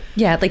egg.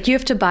 Yeah, like you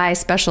have to buy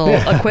special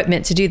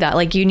equipment to do that.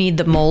 Like, you need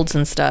the molds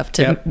and stuff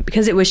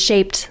because it was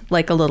shaped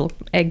like a little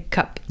egg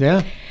cup.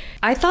 Yeah.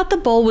 I thought the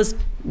bowl was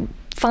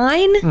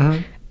fine.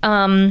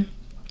 The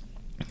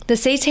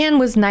seitan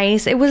was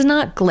nice. It was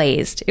not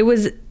glazed. It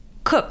was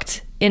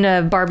cooked in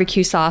a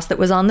barbecue sauce that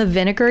was on the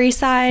vinegary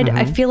side.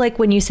 I feel like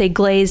when you say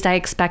glazed, I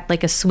expect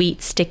like a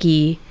sweet,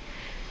 sticky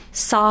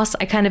sauce.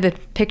 I kind of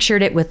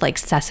pictured it with like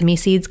sesame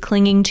seeds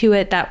clinging to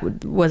it.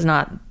 That was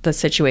not the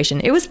situation.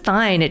 It was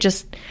fine.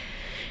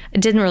 It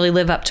didn't really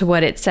live up to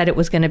what it said it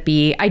was going to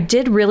be. I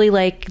did really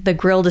like the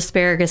grilled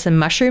asparagus and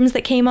mushrooms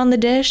that came on the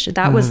dish.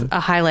 That was a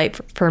highlight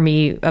for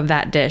me of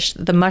that dish.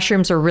 The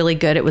mushrooms were really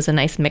good. It was a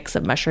nice mix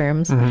of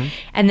mushrooms.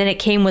 And then it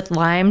came with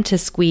lime to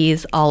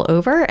squeeze all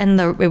over. And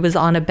it was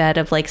on a bed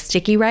of like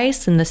sticky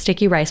rice. And the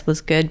sticky rice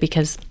was good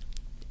because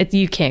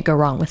you can't go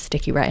wrong with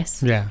sticky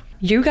rice. Yeah.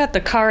 You got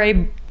the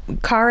kare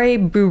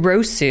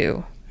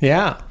burosu.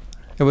 Yeah.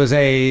 It was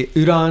a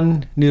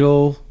udon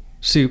noodle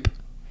soup.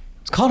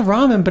 It's called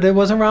ramen, but it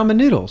wasn't ramen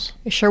noodles.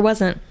 It sure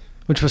wasn't.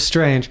 Which was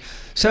strange.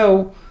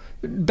 So,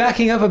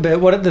 backing up a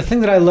bit, the thing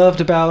that I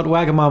loved about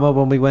Wagamama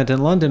when we went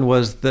in London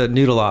was the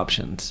noodle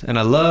options. And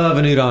I love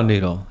an udon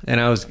noodle.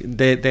 And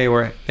they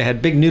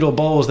had big noodle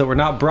bowls that were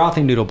not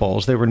brothy noodle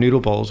bowls. They were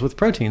noodle bowls with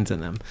proteins in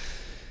them.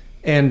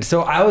 And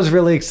so I was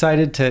really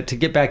excited to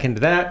get back into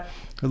that.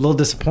 A little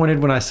disappointed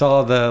when I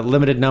saw the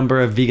limited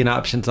number of vegan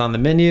options on the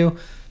menu.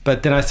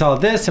 But then I saw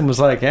this and was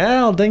like,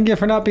 I'll ding you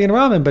for not being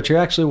ramen, but you're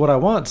actually what I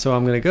want, so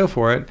I'm going to go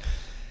for it.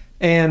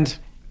 And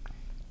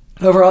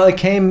overall, it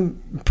came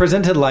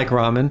presented like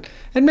ramen.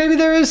 And maybe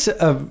there is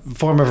a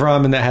form of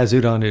ramen that has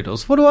udon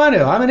noodles. What do I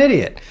know? I'm an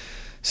idiot.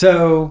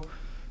 So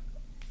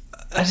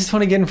I just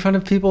want to get in front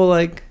of people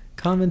like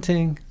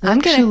commenting. I'm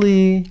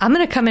going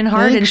to come in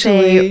hard and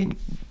say,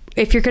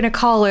 if you're going to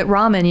call it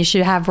ramen, you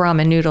should have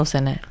ramen noodles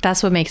in it.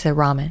 That's what makes it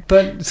ramen.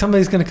 But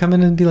somebody's going to come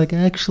in and be like,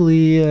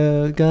 actually,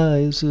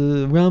 guys,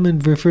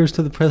 ramen refers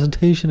to the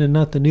presentation and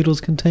not the noodles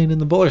contained in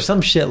the bowl or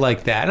some shit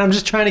like that. And I'm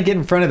just trying to get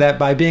in front of that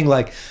by being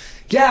like,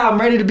 Yeah, I'm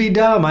ready to be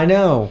dumb. I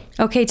know.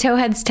 Okay,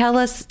 towheads,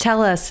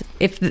 tell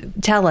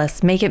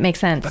us. Make it make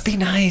sense. But be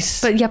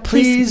nice. But yeah,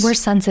 please. We're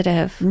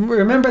sensitive.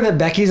 Remember that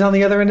Becky's on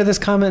the other end of this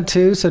comment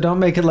too, so don't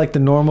make it like the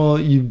normal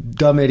 "you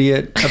dumb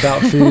idiot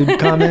about food"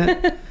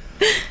 comment.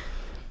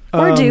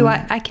 Or do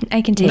I can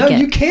take it. No,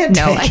 you can't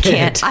take it. No, I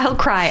can't. I'll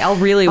cry. I'll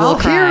really will I'll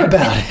cry. hear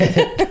about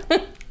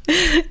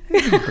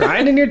it.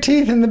 Grinding your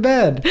teeth in the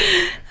bed.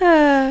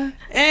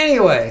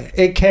 Anyway,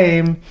 it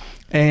came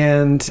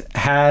and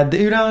had the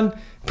udon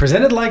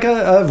presented like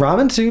a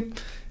ramen soup,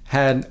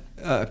 had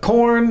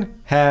corn,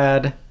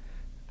 had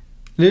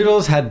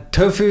noodles, had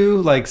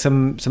tofu, like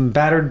some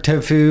battered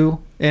tofu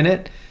in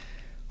it.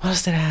 What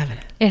else did it have in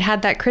it? It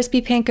had that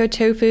crispy panko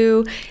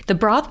tofu. The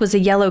broth was a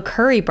yellow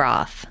curry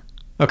broth.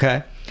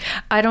 Okay.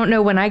 I don't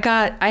know when I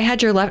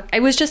had your left.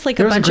 It was just like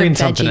There a was bunch green of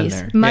something in veggies,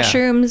 there.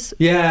 mushrooms.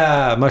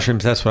 Yeah,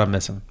 mushrooms. That's what I'm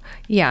missing.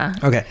 Yeah.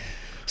 Okay.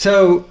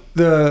 So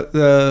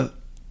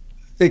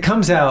it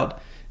comes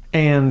out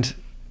and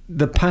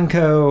the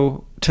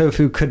panko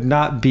tofu could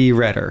not be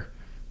redder.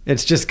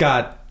 It's just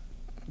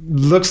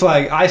looks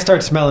like I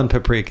start smelling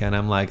paprika and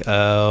I'm like,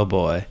 oh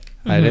boy.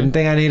 I didn't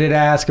think I needed to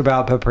ask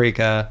about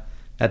paprika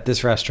at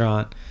this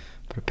restaurant.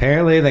 But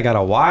apparently they got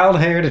a wild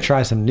hair to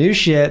try some new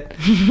shit.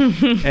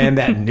 And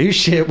that new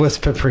shit was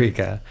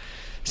paprika.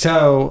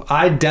 So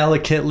I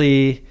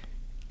delicately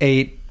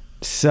ate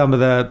some of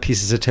the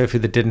pieces of tofu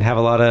that didn't have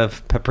a lot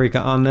of paprika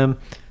on them.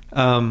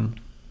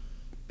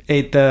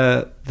 Ate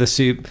the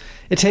soup.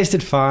 It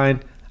tasted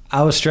fine.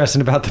 I was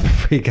stressing about the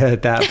paprika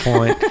at that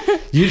point.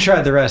 You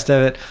tried the rest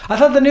of it. I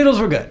thought the noodles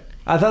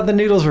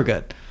were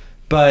good.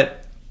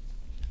 But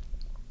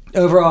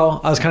overall,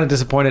 I was kind of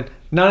disappointed.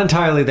 Not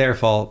entirely their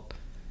fault.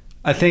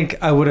 I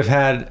think I would have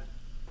had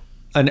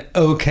an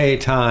okay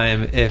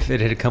time if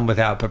it had come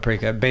without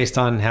paprika based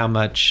on how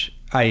much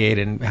I ate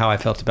and how I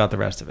felt about the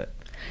rest of it.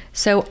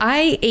 So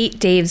I ate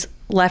Dave's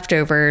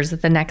leftovers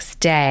the next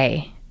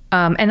day,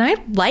 and I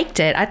liked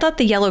it. I thought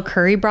the yellow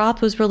curry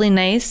broth was really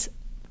nice.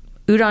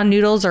 Udon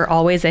noodles are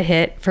always a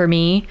hit for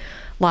me.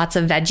 Lots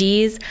of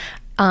veggies.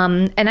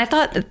 And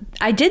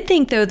I did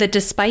think, though, that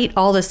despite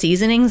all the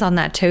seasonings on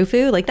that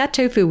tofu, like that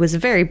tofu was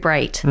very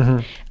bright. Mm-hmm.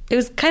 It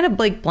was kind of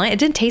like bland. It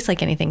didn't taste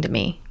like anything to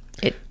me.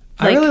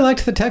 I really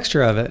liked the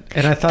texture of it.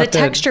 And I thought the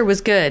texture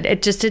was good.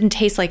 It just didn't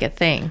taste like a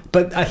thing.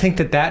 But I think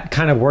that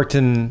kind of worked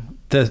in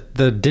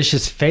the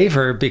dish's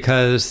favor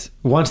because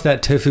once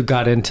that tofu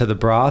got into the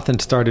broth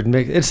and started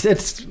mixing,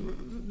 it's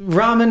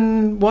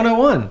ramen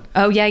 101.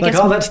 Oh yeah, like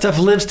all that stuff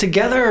lives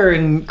together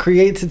and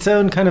creates its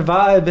own kind of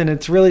vibe, and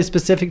it's really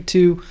specific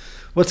to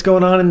what's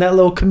going on in that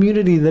little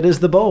community that is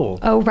the bowl.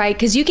 Oh right,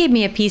 because you gave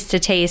me a piece to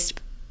taste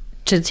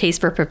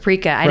for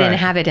paprika. I didn't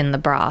have it in the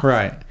broth.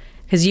 Right.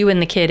 Because you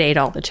and the kid ate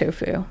all the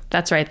tofu.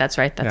 That's right. That's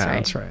right.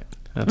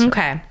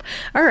 Okay.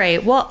 All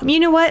right. Well, you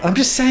know what? I'm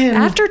just saying.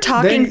 After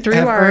talking through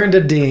have earned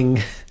a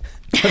ding.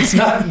 Let's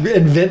not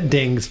invent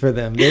dings for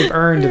them. They've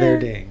earned their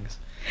dings.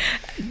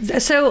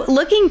 So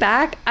looking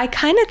back, I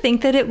kind of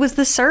think that it was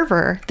the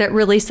server that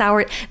really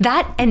soured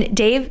that. And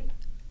Dave,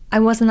 I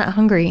wasn't that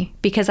hungry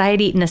because I had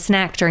eaten a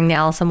snack during the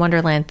Alice in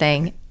Wonderland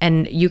thing,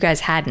 and you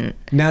guys hadn't.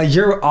 Now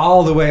you're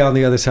all the way on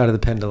the other side of the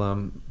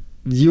pendulum.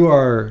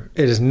 It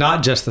is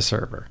not just the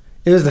server.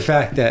 It was the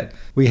fact that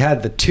we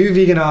had the 2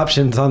 vegan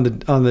options on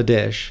the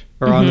dish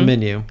or on the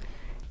menu.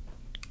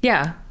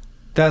 Yeah.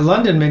 That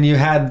London menu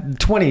had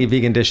 20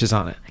 vegan dishes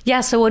on it.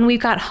 Yeah, so when we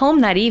got home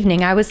that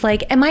evening, I was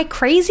like, am I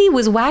crazy?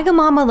 Was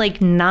Wagamama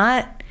like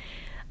not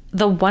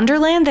the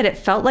Wonderland that it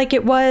felt like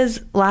it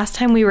was last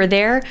time we were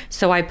there?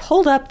 So I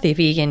pulled up the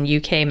vegan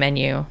UK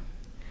menu,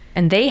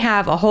 and they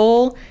have a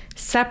whole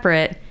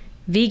separate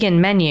vegan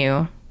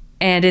menu.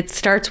 And it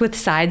starts with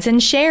sides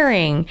and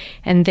sharing.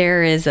 And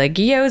there is a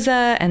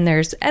gyoza, and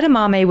there's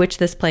edamame, which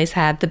this place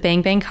had, the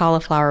bang bang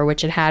cauliflower,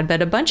 which it had,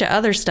 but a bunch of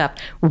other stuff.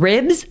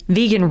 Ribs,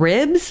 vegan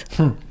ribs.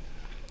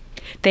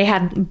 They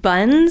had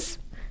buns.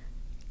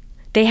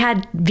 They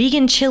had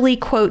vegan chili,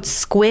 quote,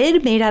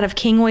 squid made out of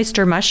king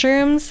oyster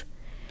mushrooms.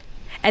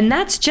 And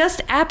that's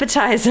just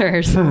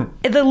appetizers.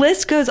 The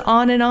list goes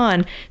on and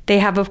on. They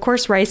have, of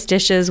course, rice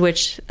dishes,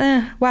 which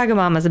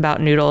Wagamama's about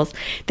noodles.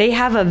 They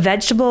have a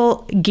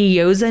vegetable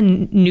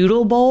gyoza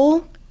noodle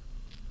bowl,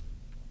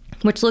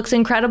 which looks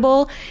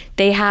incredible.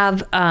 They have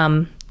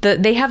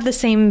the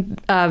same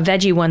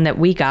veggie one that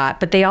we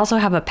got, but they also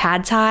have a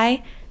pad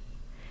thai.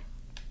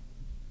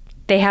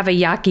 They have a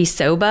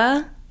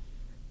yakisoba.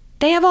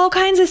 They have all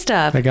kinds of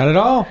stuff. They got it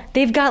all.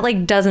 They've got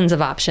like dozens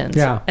of options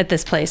at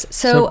this place.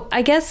 So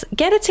I guess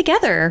get it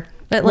together,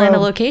 Atlanta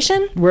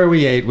location. Where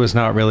we ate was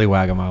not really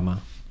Wagamama.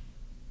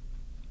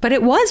 But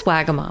it was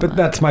Wagamama. But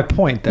that's my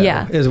point, though,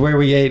 is where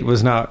we ate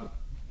was not.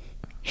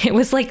 It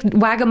was like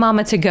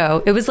Wagamama to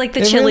go. It was like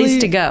the Chili's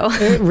to go.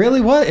 It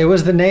really was. It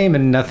was the name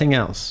and nothing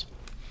else.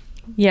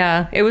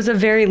 Yeah, it was a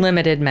very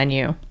limited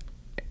menu.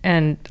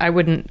 And I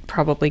wouldn't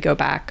probably go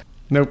back.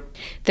 Nope.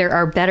 There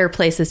are better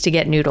places to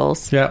get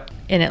noodles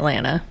in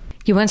Atlanta.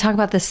 You want to talk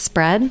about this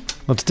spread?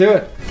 Let's do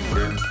it.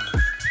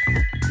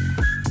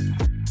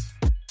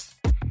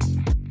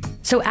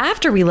 So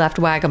after we left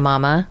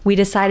Wagamama, we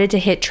decided to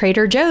hit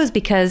Trader Joe's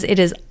because it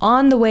is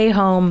on the way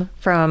home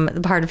from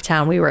the part of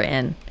town we were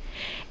in.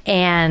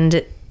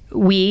 And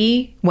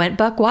we went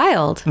buck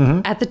wild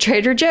at the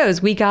Trader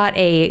Joe's. We got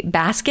a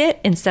basket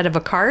instead of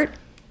a cart.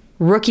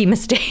 Rookie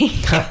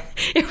mistake.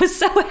 It was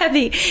so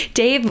heavy.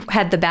 Dave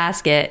had the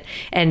basket,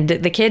 and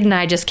the kid and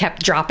I just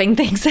kept dropping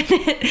things in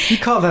it. You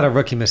call that a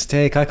rookie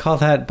mistake. I call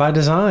that by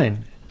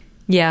design.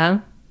 Yeah.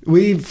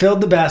 We filled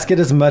the basket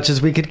as much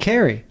as we could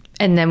carry.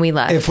 And then we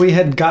left. If we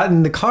had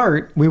gotten the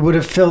cart, we would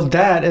have filled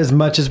that as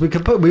much as we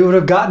could put. We would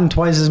have gotten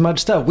twice as much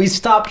stuff. We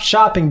stopped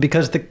shopping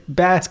because the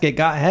basket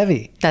got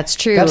heavy. That's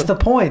true. That's the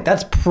point.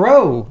 That's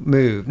pro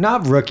move,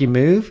 not rookie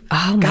move.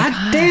 Oh my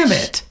God damn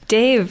it.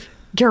 Dave,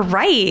 you're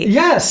right.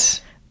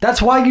 Yes.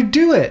 That's why you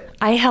do it.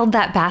 I held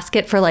that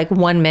basket for like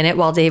 1 minute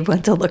while Dave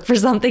went to look for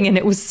something, and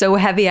it was so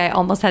heavy I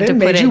almost had to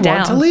put it down. It made you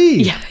want to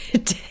leave. Yeah,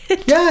 it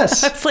did.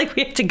 Yes. I was like,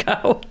 we have to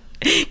go.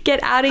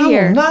 Get out of I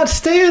here. will not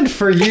stand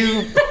for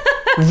you.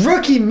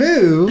 Rookie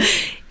move.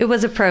 It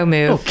was a pro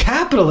move. Oh,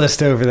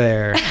 capitalist over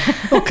there.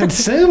 Oh,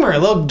 consumer. A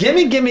little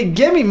gimme,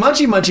 munchy,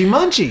 munchy,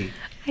 munchy.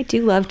 I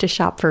do love to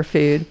shop for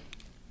food.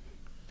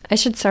 I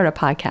should start a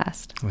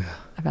podcast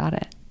about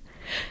it.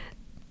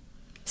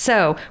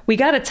 So we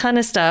got a ton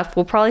of stuff.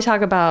 We'll probably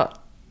talk about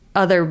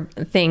other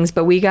things,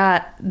 but we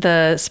got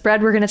the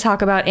spread we're going to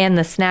talk about and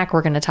the snack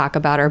we're going to talk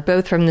about are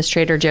both from this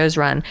Trader Joe's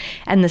run.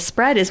 And the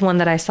spread is one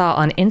that I saw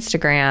on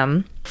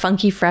Instagram.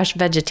 Funky Fresh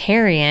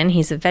Vegetarian.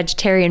 He's a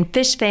vegetarian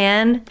fish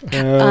fan.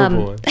 Oh,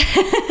 boy.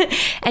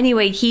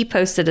 Anyway, he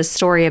posted a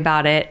story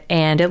about it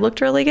and it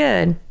looked really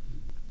good.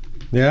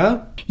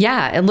 Yeah?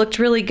 Yeah, it looked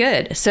really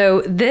good.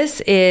 So this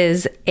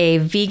is a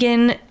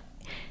vegan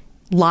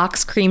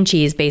lox cream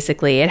cheese,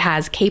 basically. It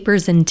has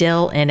capers and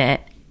dill in it.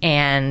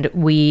 And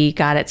we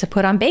got it to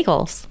put on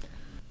bagels.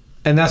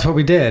 And that's what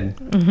we did.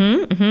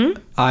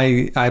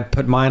 I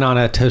put mine on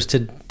a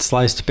toasted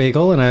sliced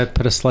bagel and I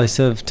put a slice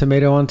of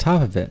tomato on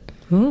top of it.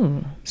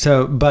 Ooh.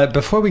 So, but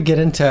before we get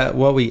into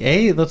what we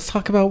ate, let's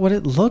talk about what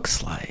it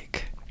looks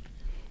like.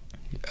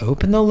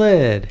 Open the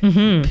lid,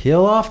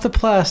 peel off the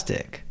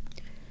plastic.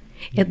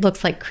 It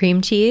looks like cream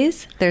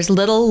cheese. There's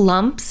little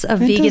lumps of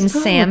vegan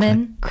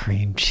salmon. Like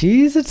cream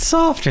cheese? It's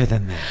softer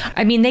than that.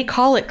 I mean, they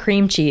call it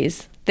cream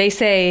cheese. They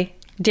say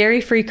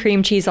dairy-free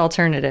cream cheese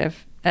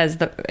alternative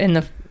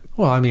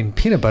Well, I mean,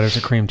 peanut butter's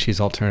a cream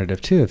cheese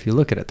alternative too, if you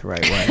look at it the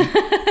right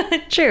way.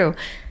 True.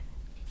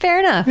 Fair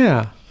enough.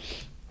 Yeah.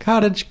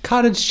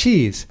 Cottage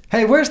cheese.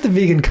 Hey, where's the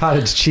vegan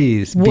cottage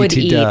cheese? Would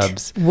BT eat.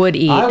 Dubs. Would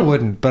eat. I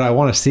wouldn't, but I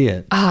want to see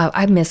it. Oh,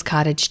 I miss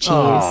cottage cheese.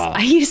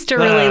 I used to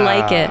really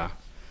like it.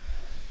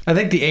 I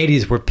think the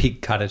 80s were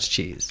peak cottage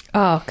cheese.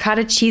 Oh,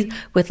 cottage cheese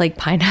with like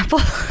pineapple.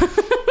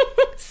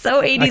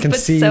 So 80s, I can but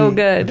see so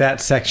good. that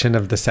section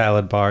of the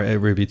salad bar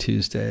at Ruby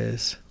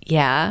Tuesdays.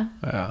 Yeah.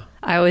 Yeah.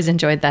 I always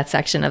enjoyed that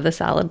section of the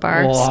salad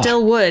bar. Oh.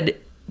 Still would.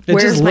 It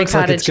Where's just my looks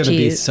like it's cottage going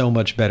to be cheese? so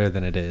much better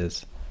than it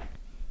is.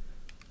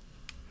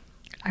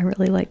 I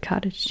really like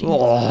cottage cheese.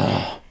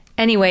 Oh.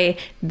 Anyway,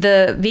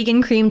 the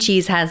vegan cream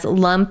cheese has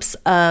lumps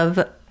of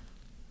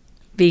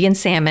vegan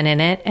salmon in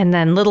it and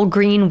then little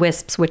green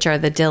wisps, which are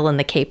the dill and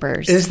the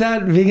capers. Is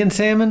that vegan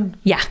salmon?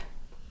 Yeah.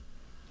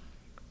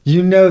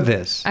 You know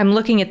this. I'm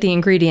looking at the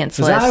ingredients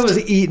list. Because I was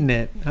eating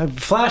it. I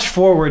flash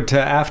forward to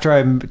after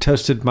I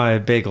toasted my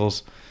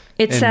bagels.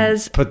 It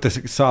says put the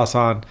sauce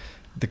on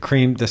the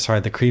cream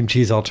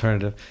cheese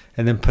alternative,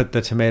 and then put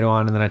the tomato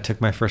on, and then I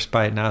took my first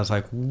bite, and I was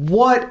like,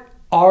 "What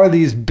are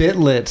these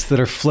bitlets that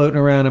are floating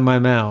around in my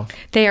mouth?"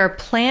 They are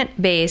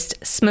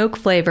plant-based,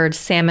 smoke-flavored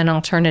salmon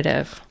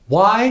alternative.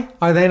 Why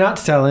are they not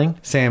selling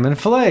salmon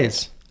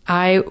fillets?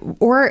 I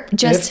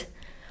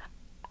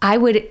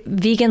would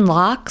vegan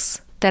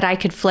lox that I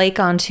could flake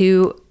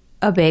onto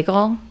a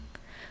bagel.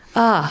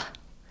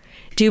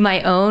 Do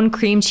my own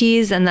cream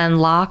cheese and then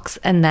lox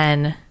and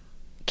then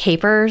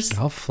capers.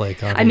 I'll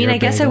flake on. I mean, I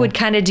guess I would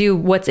kind of do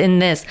what's in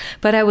this,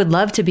 but I would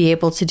love to be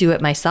able to do it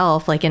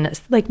myself. Like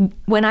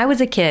when I was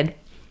a kid,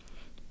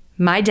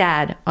 my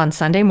dad on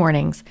Sunday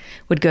mornings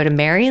would go to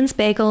Marion's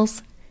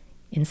Bagels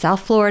in South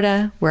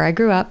Florida, where I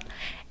grew up,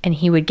 and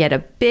he would get a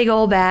big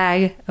old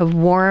bag of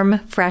warm,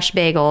 fresh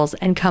bagels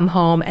and come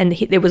home. And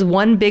it was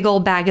one big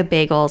old bag of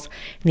bagels,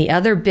 and the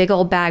other big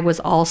old bag was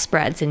all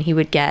spreads. And he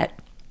would get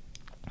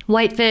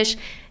whitefish,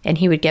 and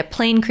he would get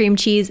plain cream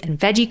cheese and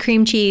veggie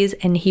cream cheese,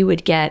 and he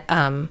would get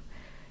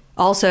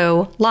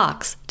also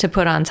lox to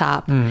put on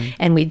top.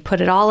 And we'd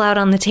put it all out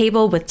on the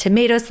table with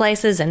tomato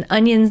slices and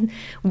onion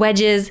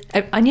slices,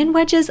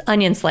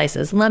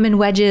 lemon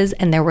wedges,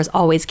 and there was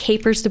always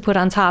capers to put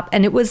on top.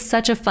 And it was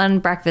such a fun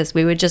breakfast.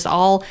 We would just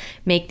all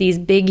make these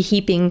big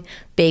heaping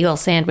bagel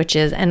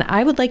sandwiches, and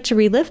I would like to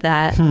relive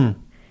that.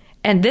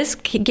 And this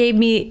gave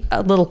me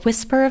a little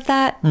whisper of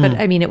that, but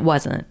I mean, it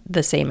wasn't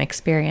the same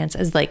experience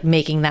as like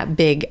making that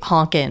big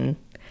honkin'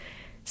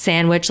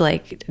 sandwich,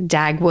 like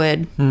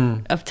Dagwood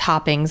of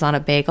toppings on a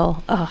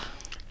bagel. Ugh.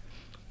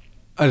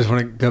 I just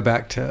want to go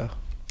back to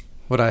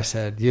what I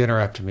said. You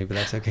interrupted me, but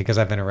that's okay because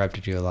I've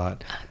interrupted you a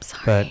lot. I'm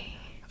sorry.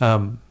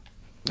 But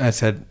I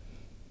said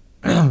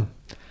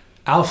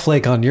I'll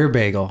flake on your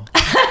bagel.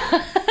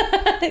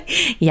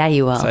 Yeah,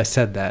 you will. So I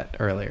said that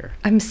earlier.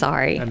 I'm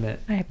sorry. I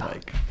meant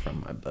like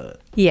from my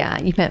butt.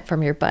 Yeah, you meant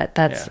from your butt.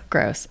 That's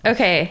gross.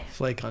 Okay.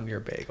 Flake on your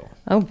bagel.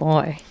 Oh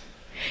boy.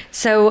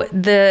 So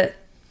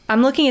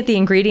I'm looking at the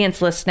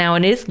ingredients list now,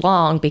 and it is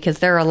long because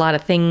there are a lot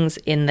of things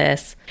in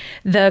this.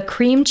 The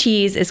cream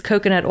cheese is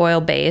coconut oil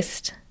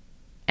based,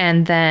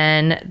 and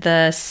then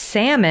the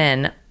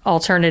salmon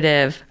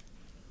alternative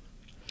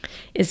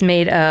is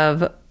made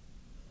of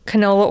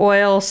canola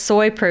oil,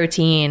 soy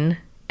protein,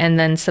 and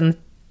then some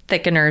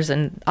thickeners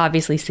and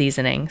obviously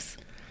seasonings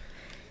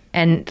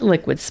and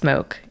liquid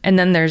smoke. And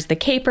then there's the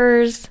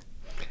capers.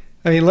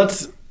 I mean,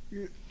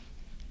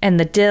 and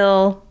the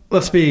dill.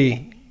 Let's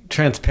be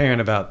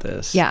transparent about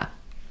this. Yeah.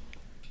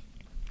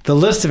 The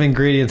list of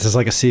ingredients is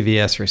like a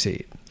CVS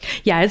receipt.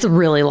 Yeah, it's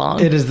really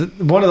long. It is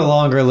one of the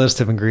longer lists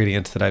of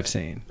ingredients that I've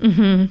seen.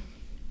 Mm-hmm.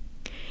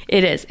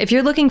 It is. If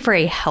you're looking for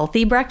a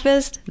healthy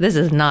breakfast, this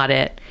is not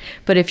it.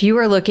 But if you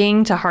are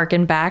looking to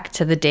harken back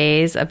to the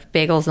days of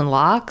bagels and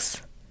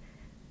lox,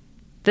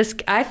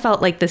 I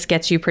felt like this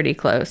gets you pretty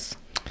close.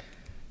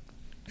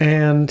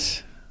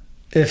 And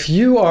if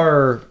you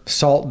are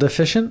salt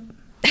deficient,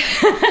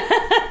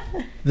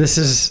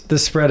 this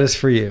spread is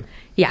for you.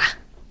 Yeah.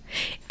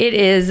 It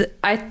is.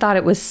 I thought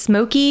it was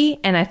smoky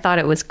and I thought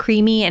it was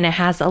creamy, and it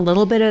has a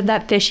little bit of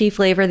that fishy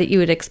flavor that you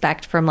would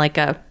expect from like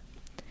a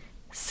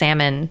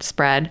salmon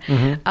spread.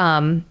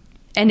 Mm-hmm.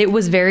 And it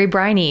was very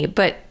briny.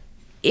 But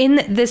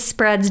in this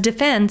spread's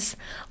defense,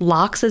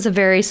 lox is a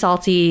very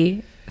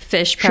salty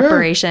fish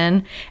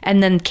preparation,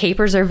 and then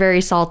capers are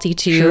very salty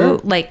too. Sure.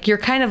 Like you're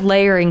kind of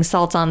layering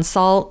salt on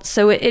salt,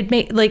 so it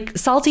may like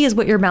salty is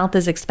what your mouth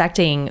is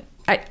expecting.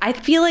 I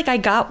feel like I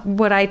got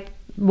what I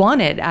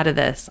wanted out of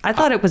this. I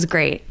thought it was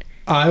great.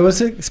 I was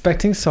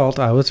expecting salt.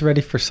 I was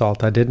ready for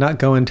salt. I did not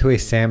go into a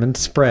salmon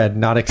spread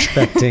not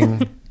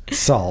expecting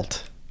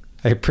salt.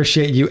 I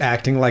appreciate you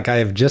acting like I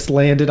have just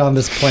landed on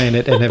this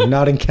planet and have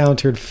not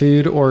encountered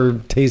food or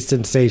taste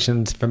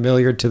sensations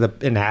familiar to the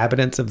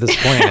inhabitants of this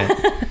planet.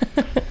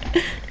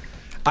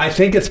 I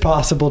think it's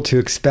possible to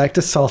expect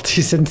a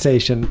salty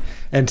sensation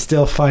and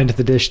still find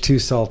the dish too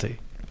salty.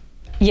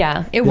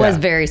 Yeah, it was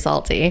very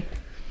salty.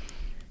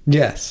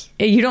 Yes.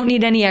 You don't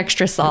need any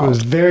extra salt. It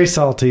was very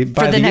salty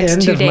by the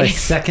end of my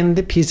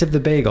second piece of the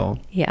bagel.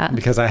 Yeah.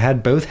 Because I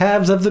had both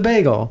halves of the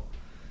bagel.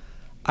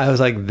 I was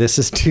like, this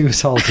is too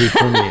salty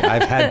for me.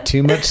 I've had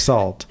too much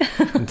salt.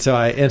 And so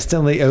I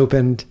instantly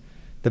opened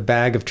the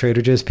bag of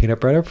Trader Joe's peanut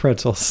butter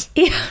pretzels.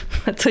 Yeah,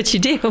 that's what you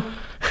do.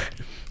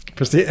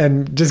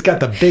 And just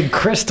got the big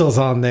crystals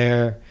on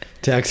there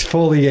to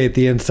exfoliate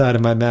the inside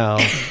of my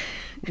mouth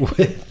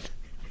with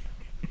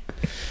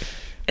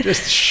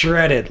just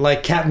shredded,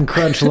 like Captain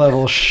Crunch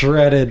level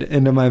shredded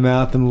into my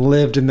mouth, and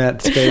lived in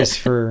that space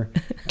for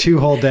 2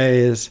 whole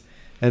days,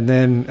 and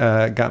then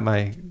got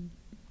my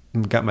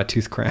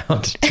tooth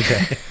crowned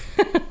today.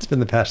 It's been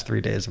the past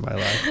 3 days of my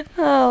life.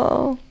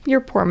 Oh,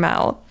 your poor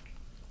mouth.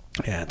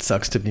 Yeah, it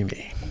sucks to be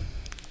me.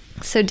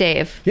 So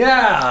Dave.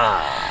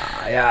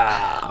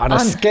 Yeah. On a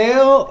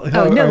scale.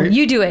 Oh, no,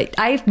 you do it.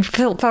 I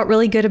felt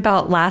really good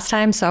about last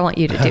time, so I want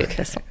you to do it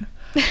this one.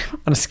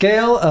 On a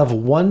scale of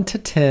 1 to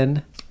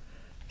 10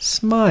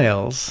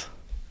 smiles.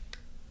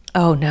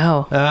 Oh,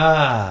 no.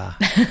 I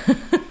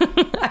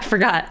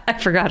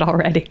forgot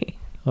already.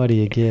 What do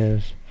you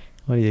give?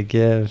 What do you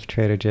give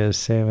Trader Joe's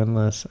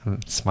salmonless?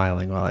 I'm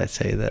smiling while I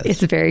say this.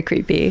 It's very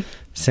creepy.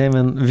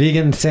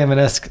 Vegan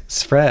salmon-esque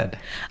spread.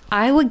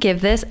 I would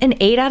give this an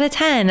 8 out of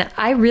 10.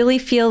 I really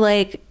feel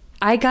like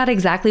I got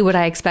exactly what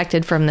I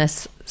expected from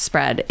this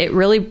spread. It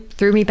really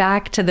threw me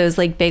back to those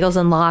like bagels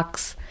and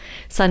lox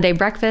Sunday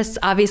breakfasts.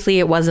 Obviously,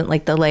 it wasn't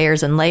like the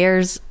layers and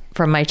layers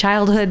from my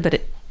childhood,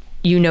 but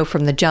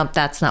from the jump,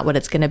 that's not what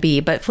it's going to be.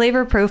 But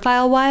flavor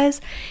profile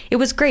wise, it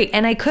was great.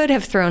 And I could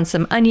have thrown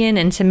some onion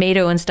and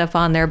tomato and stuff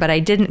on there, but I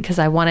didn't because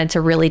I wanted to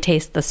really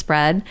taste the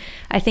spread.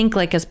 I think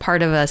like as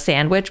part of a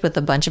sandwich with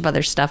a bunch of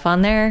other stuff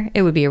on there,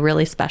 it would be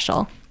really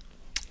special.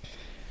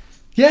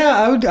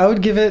 Yeah, I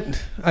would give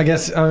it, I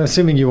guess, I'm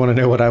assuming you want to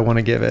know what I want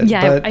to give it.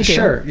 Yeah, but I do.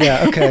 Sure,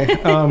 yeah,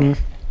 okay.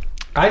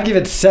 I'd give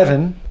it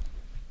 7.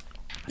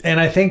 And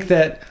I think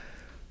that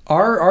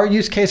our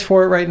use case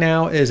for it right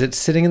now is it's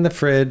sitting in the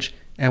fridge,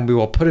 and we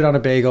will put it on a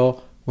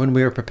bagel when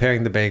we are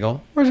preparing the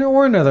bagel,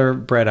 or another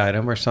bread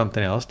item or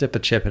something else, dip a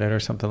chip in it or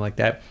something like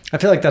that. I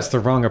feel like that's the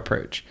wrong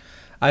approach.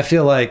 I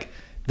feel like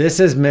this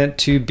is meant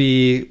to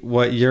be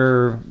what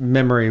your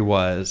memory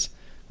was,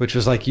 which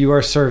was like you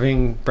are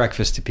serving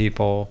breakfast to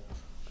people,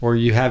 or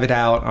you have it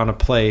out on a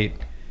plate,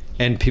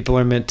 and people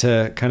are meant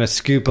to kind of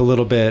scoop a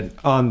little bit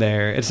on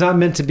there. It's not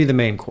meant to be the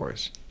main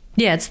course.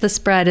 Yeah, it's the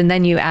spread, and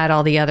then you add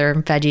all the other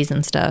veggies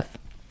and stuff.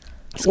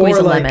 Squeeze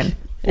a lemon.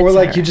 Or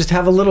like you just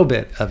have a little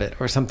bit of it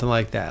or something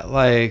like that.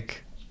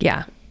 Like,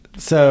 yeah.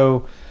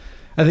 So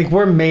I think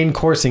we're main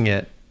coursing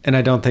it, and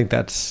I don't think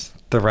that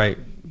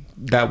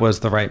was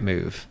the right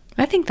move.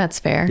 I think that's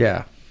fair.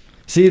 Yeah.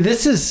 See,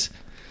 this is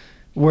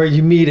where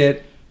you meet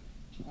it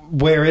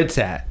where it's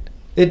at.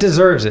 It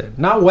deserves it.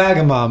 Not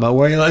Wagamama,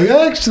 where you're like,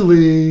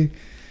 actually,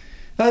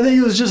 I think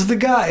it was just the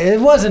guy.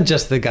 It wasn't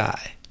just the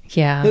guy.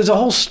 Yeah. There's a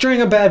whole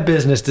string of bad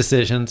business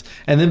decisions,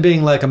 and then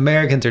being like,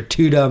 Americans are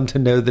too dumb to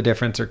know the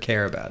difference or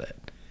care about it.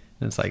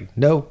 And it's like,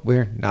 no,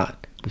 we're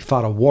not. We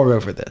fought a war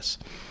over this.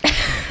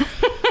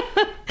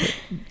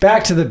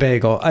 Back to the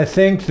bagel. I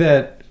think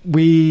that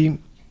I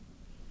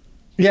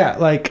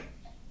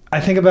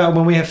think about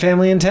when we have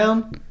family in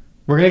town,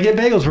 we're going to get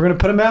bagels. We're going to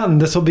put them out,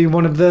 and this will be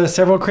one of the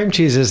several cream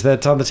cheeses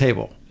that's on the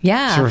table.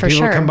 Yeah, so for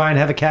people sure. come by and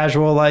have a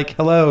casual, like,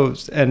 hello,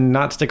 and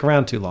not stick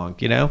around too long,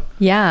 you know?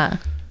 Yeah.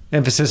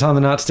 Emphasis on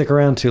the not stick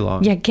around too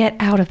long. Yeah, get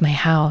out of my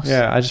house.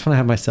 Yeah, I just want to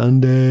have my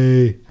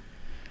Sunday.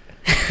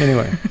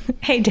 Anyway.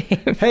 Hey,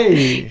 Dave.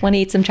 Hey. Want to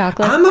eat some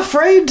chocolate? I'm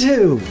afraid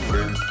to.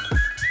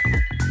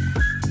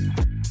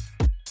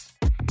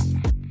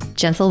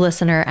 Gentle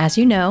listener, as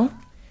you know,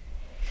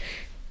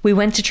 we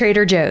went to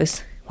Trader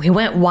Joe's. We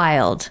went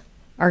wild.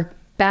 Our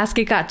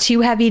basket got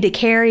too heavy to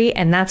carry,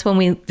 and that's when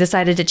we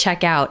decided to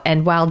check out.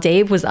 And while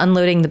Dave was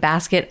unloading the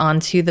basket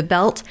onto the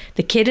belt,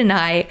 the kid and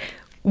I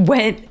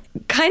went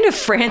kind of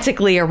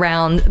frantically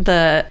around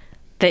the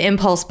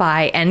impulse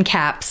buy end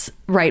caps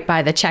right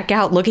by the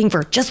checkout, looking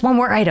for just one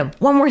more item,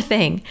 one more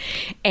thing.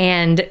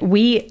 And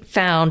we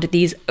found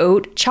these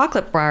oat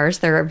chocolate bars.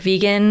 They're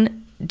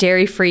vegan,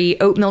 dairy-free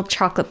oat milk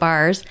chocolate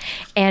bars.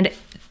 And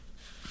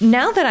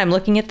now that I'm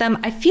looking at them,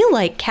 I feel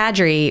like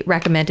Kadri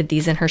recommended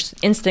these in her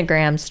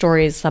Instagram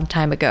stories some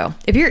time ago.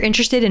 If you're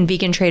interested in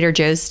vegan Trader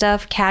Joe's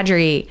stuff,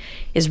 Kadri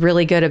is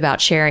really good about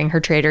sharing her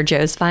Trader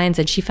Joe's finds,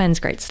 and she finds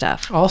great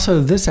stuff.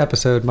 Also, this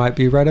episode might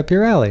be right up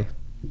your alley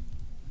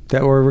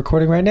that we're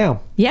recording right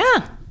now.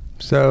 Yeah.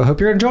 So hope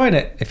you're enjoying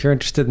it if you're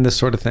interested in this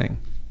sort of thing.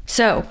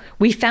 So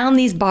we found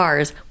these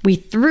bars. We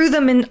threw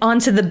them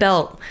onto the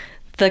belt.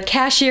 The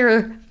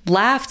cashier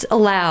laughed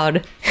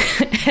aloud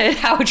at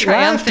how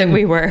triumphant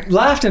we were.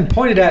 Laughed and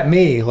pointed at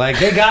me like,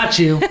 they got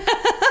you.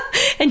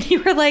 And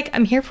you were like,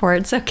 I'm here for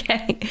it. It's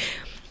okay.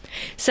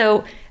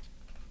 So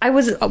I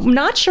was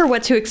not sure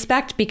what to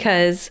expect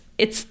because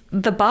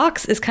the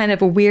box is kind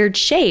of a weird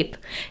shape.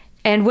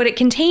 And what it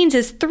contains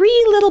is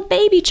 3 little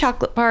baby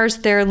chocolate bars.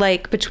 They're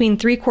like between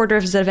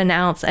 3/4 of an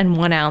ounce and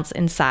 1 ounce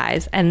in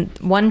size. And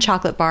one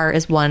chocolate bar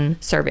is 1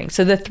 serving.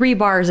 So the 3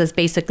 bars is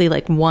basically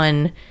like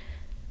one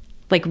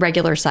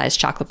regular sized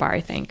chocolate bar,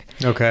 I think.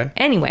 Okay.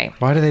 Anyway.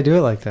 Why do they do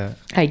it like that?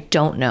 I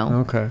don't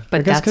know. Okay.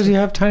 But I guess because you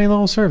have tiny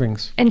little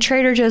servings. And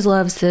Trader Joe's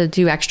loves to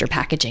do extra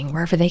packaging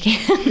wherever they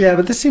can. Yeah,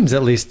 but this seems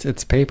at least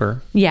it's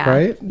paper. Yeah.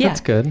 Right? Yeah. That's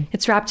good.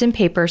 It's wrapped in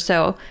paper,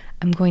 so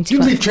I'm going to...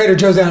 You leave Trader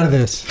Joe's out of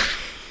this.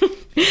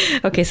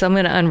 Okay, so I'm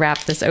going to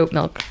unwrap this oat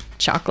milk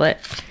chocolate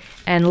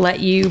and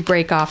let you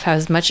break off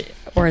as much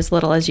or as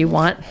little as you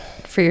want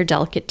for your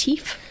delicate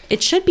teeth.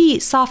 It should be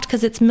soft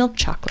because it's milk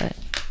chocolate.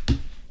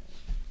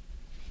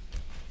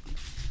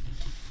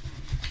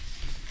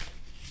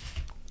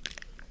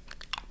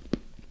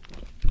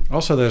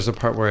 Also, there's the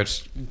part where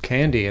it's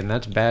candy, and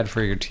that's bad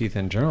for your teeth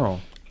in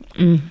general.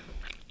 Too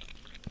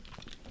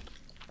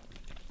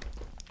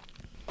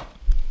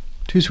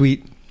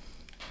sweet.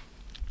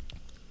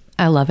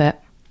 I love it.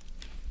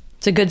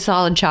 It's a good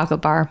solid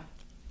chocolate bar.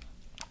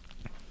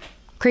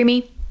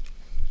 Creamy.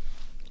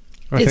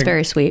 It's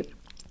very sweet.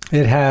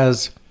 It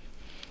has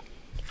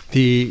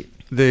the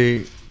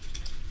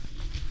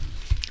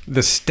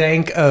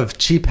stank of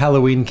cheap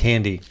Halloween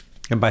candy.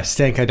 And by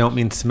stank, I don't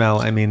mean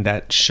smell. I mean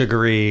that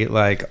sugary,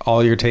 like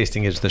all you're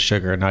tasting is the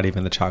sugar, not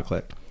even the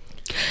chocolate.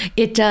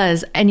 It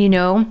does. And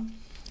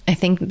I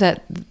think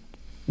that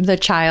the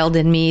child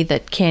in me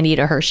that can't eat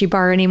a Hershey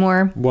bar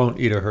anymore. Won't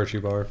eat a Hershey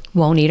bar.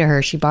 Won't eat a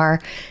Hershey bar.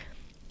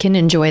 Can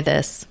enjoy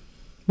this.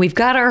 We've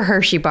got our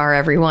Hershey bar,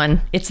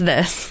 everyone. It's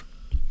this.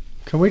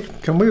 Can we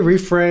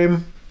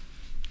reframe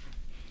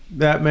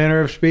that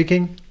manner of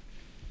speaking?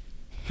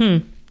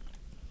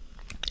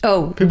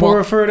 Oh, people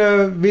refer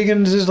to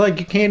vegans as like,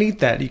 you can't eat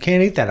that. You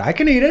can't eat that. I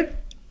can eat it.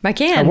 I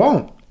can. I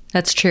won't.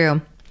 That's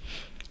true.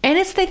 And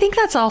I think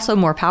that's also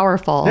more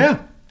powerful. Yeah.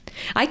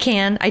 I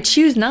can. I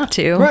choose not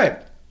to. Right.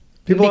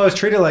 People always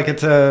treat it like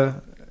it's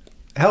a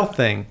health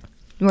thing.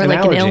 Or like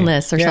allergy. An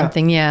illness or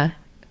something. Yeah.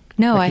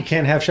 No, you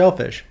can't have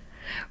shellfish.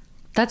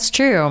 That's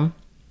true.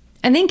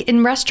 I think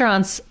in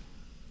restaurants,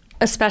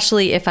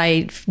 especially if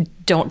I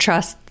don't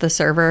trust the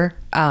server,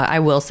 I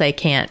will say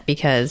can't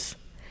because...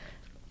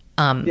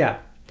 yeah.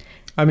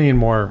 I mean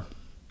more...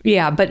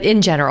 Yeah, but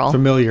in general...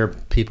 familiar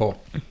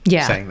people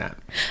saying that.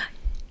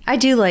 I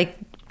do like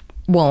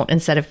won't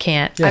instead of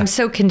can't. Yeah. I'm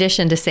so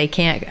conditioned to say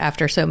can't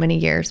after so many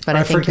years, but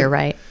I think you're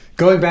right.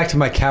 Going back to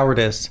my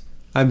cowardice,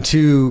 I'm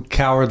too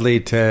cowardly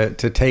to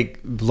take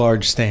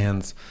large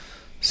stands.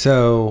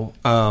 So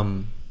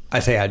I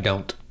say I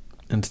don't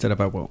instead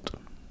of I won't.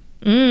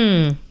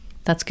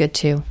 That's good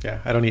too. Yeah,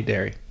 I don't eat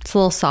dairy. It's a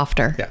little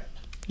softer. Yeah.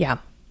 Yeah.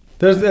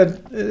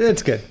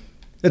 It's good.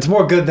 It's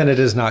more good than it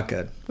is not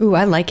good. Ooh,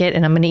 I like it,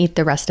 and I'm going to eat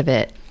the rest of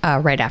it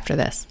right after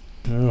this.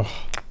 Ugh.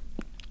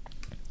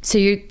 So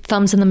your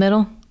thumbs in the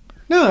middle?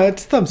 No,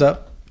 it's thumbs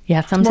up.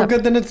 Yeah, thumbs up. More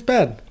good than it's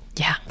bad.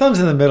 Yeah. Thumbs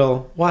in the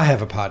middle. Why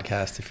have a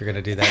podcast if you're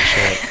going to do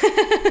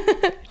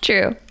that shit?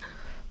 True.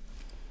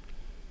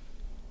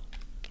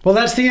 Well,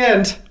 that's the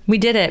end. We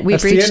did it. We've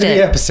That's reached the end it. of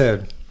the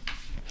episode.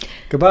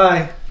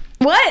 Goodbye.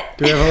 What?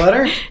 Do we have a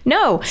letter?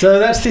 No. So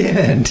that's the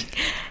end.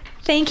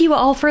 Thank you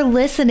all for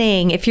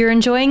listening. If you're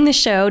enjoying the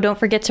show, don't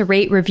forget to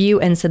rate, review,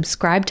 and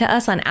subscribe to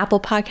us on Apple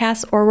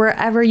Podcasts or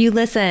wherever you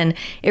listen.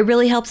 It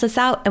really helps us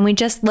out, and we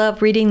just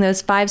love reading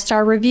those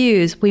 5-star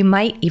reviews. We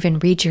might even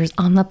read yours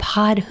on the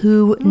pod.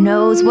 Who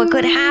knows what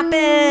could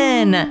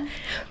happen?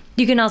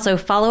 You can also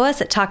follow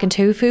us at Talkin'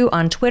 Tofu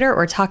on Twitter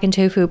or Talkin'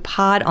 Tofu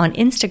Pod on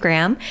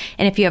Instagram.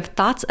 And if you have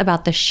thoughts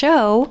about the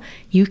show,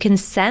 you can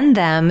send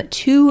them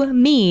to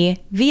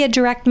me via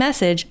direct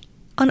message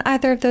on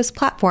either of those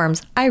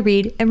platforms. I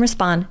read and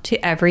respond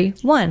to every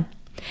one.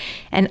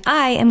 And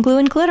I am Glue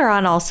and Glitter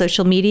on all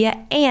social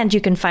media, and you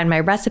can find my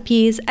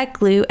recipes at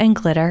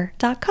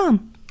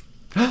glueandglitter.com,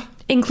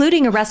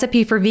 including a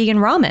recipe for vegan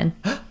ramen.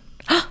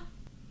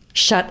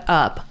 Shut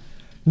up.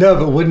 No,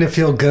 but wouldn't it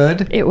feel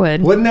good? It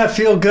would. Wouldn't that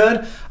feel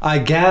good? I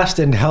gasped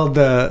and held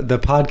the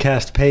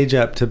podcast page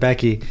up to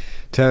Becky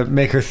to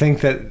make her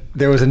think that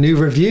there was a new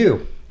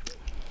review.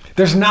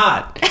 There's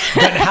not.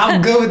 But how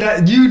good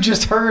that... You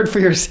just heard for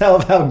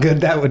yourself how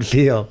good that would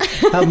feel.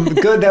 How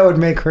good that would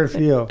make her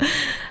feel.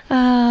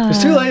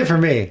 It's too late for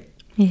me.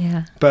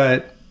 Yeah.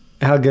 But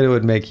how good it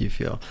would make you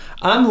feel.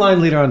 I'm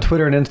Line Leader on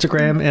Twitter and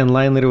Instagram, and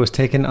Line Leader was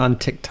taken on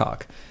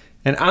TikTok.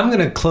 And I'm going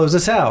to close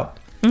this out.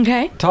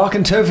 Okay.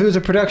 Talkin' Tofu is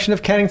a production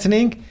of Caddington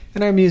Inc.,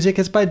 and our music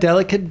is by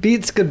Delicate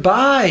Beats.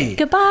 Goodbye.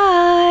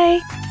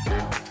 Goodbye.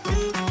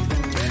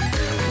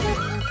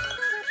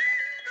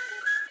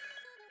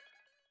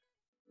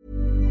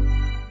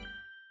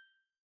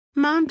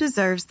 Mom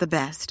deserves the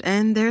best,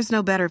 and there's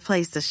no better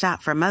place to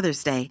shop for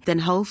Mother's Day than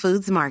Whole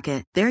Foods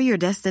Market. They're your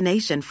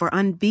destination for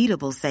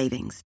unbeatable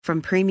savings,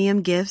 from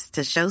premium gifts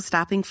to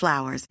show-stopping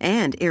flowers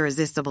and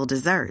irresistible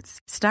desserts.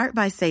 Start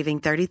by saving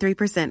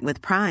 33%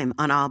 with Prime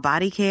on all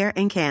body care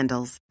and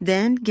candles.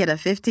 Then get a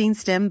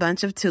 15-stem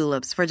bunch of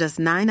tulips for just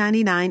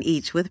 $9.99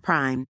 each with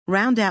Prime.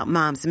 Round out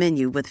Mom's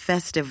menu with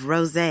festive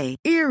rosé,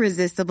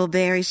 irresistible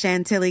berry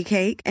chantilly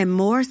cake, and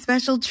more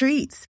special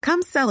treats.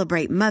 Come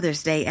celebrate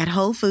Mother's Day at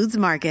Whole Foods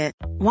Market.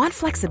 Want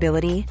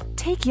flexibility?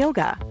 Take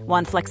yoga.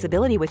 Want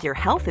flexibility with your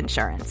health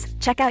insurance?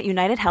 Check out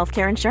United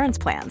Healthcare Insurance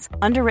Plans.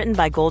 Underwritten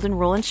by Golden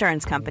Rule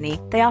Insurance Company,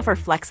 they offer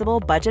flexible,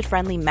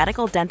 budget-friendly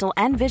medical, dental,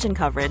 and vision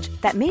coverage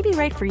that may be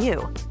right for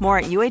you. More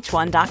at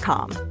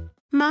uh1.com.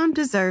 Mom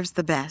deserves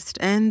the best,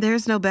 and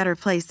there's no better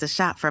place to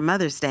shop for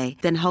Mother's Day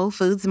than Whole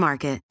Foods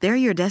Market. They're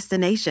your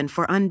destination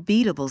for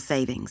unbeatable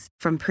savings,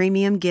 from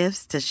premium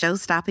gifts to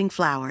show-stopping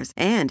flowers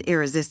and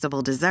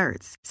irresistible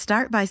desserts.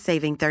 Start by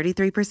saving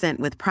 33%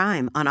 with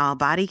Prime on all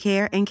body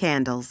care and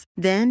candles.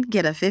 Then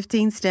get a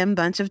 15-stem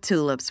bunch of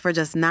tulips for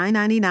just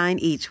 $9.99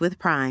 each with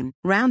Prime.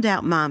 Round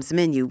out Mom's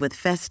menu with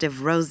festive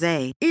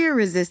rosé,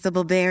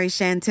 irresistible berry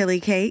chantilly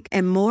cake,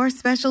 and more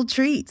special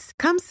treats.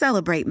 Come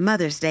celebrate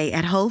Mother's Day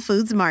at Whole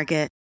Foods Market.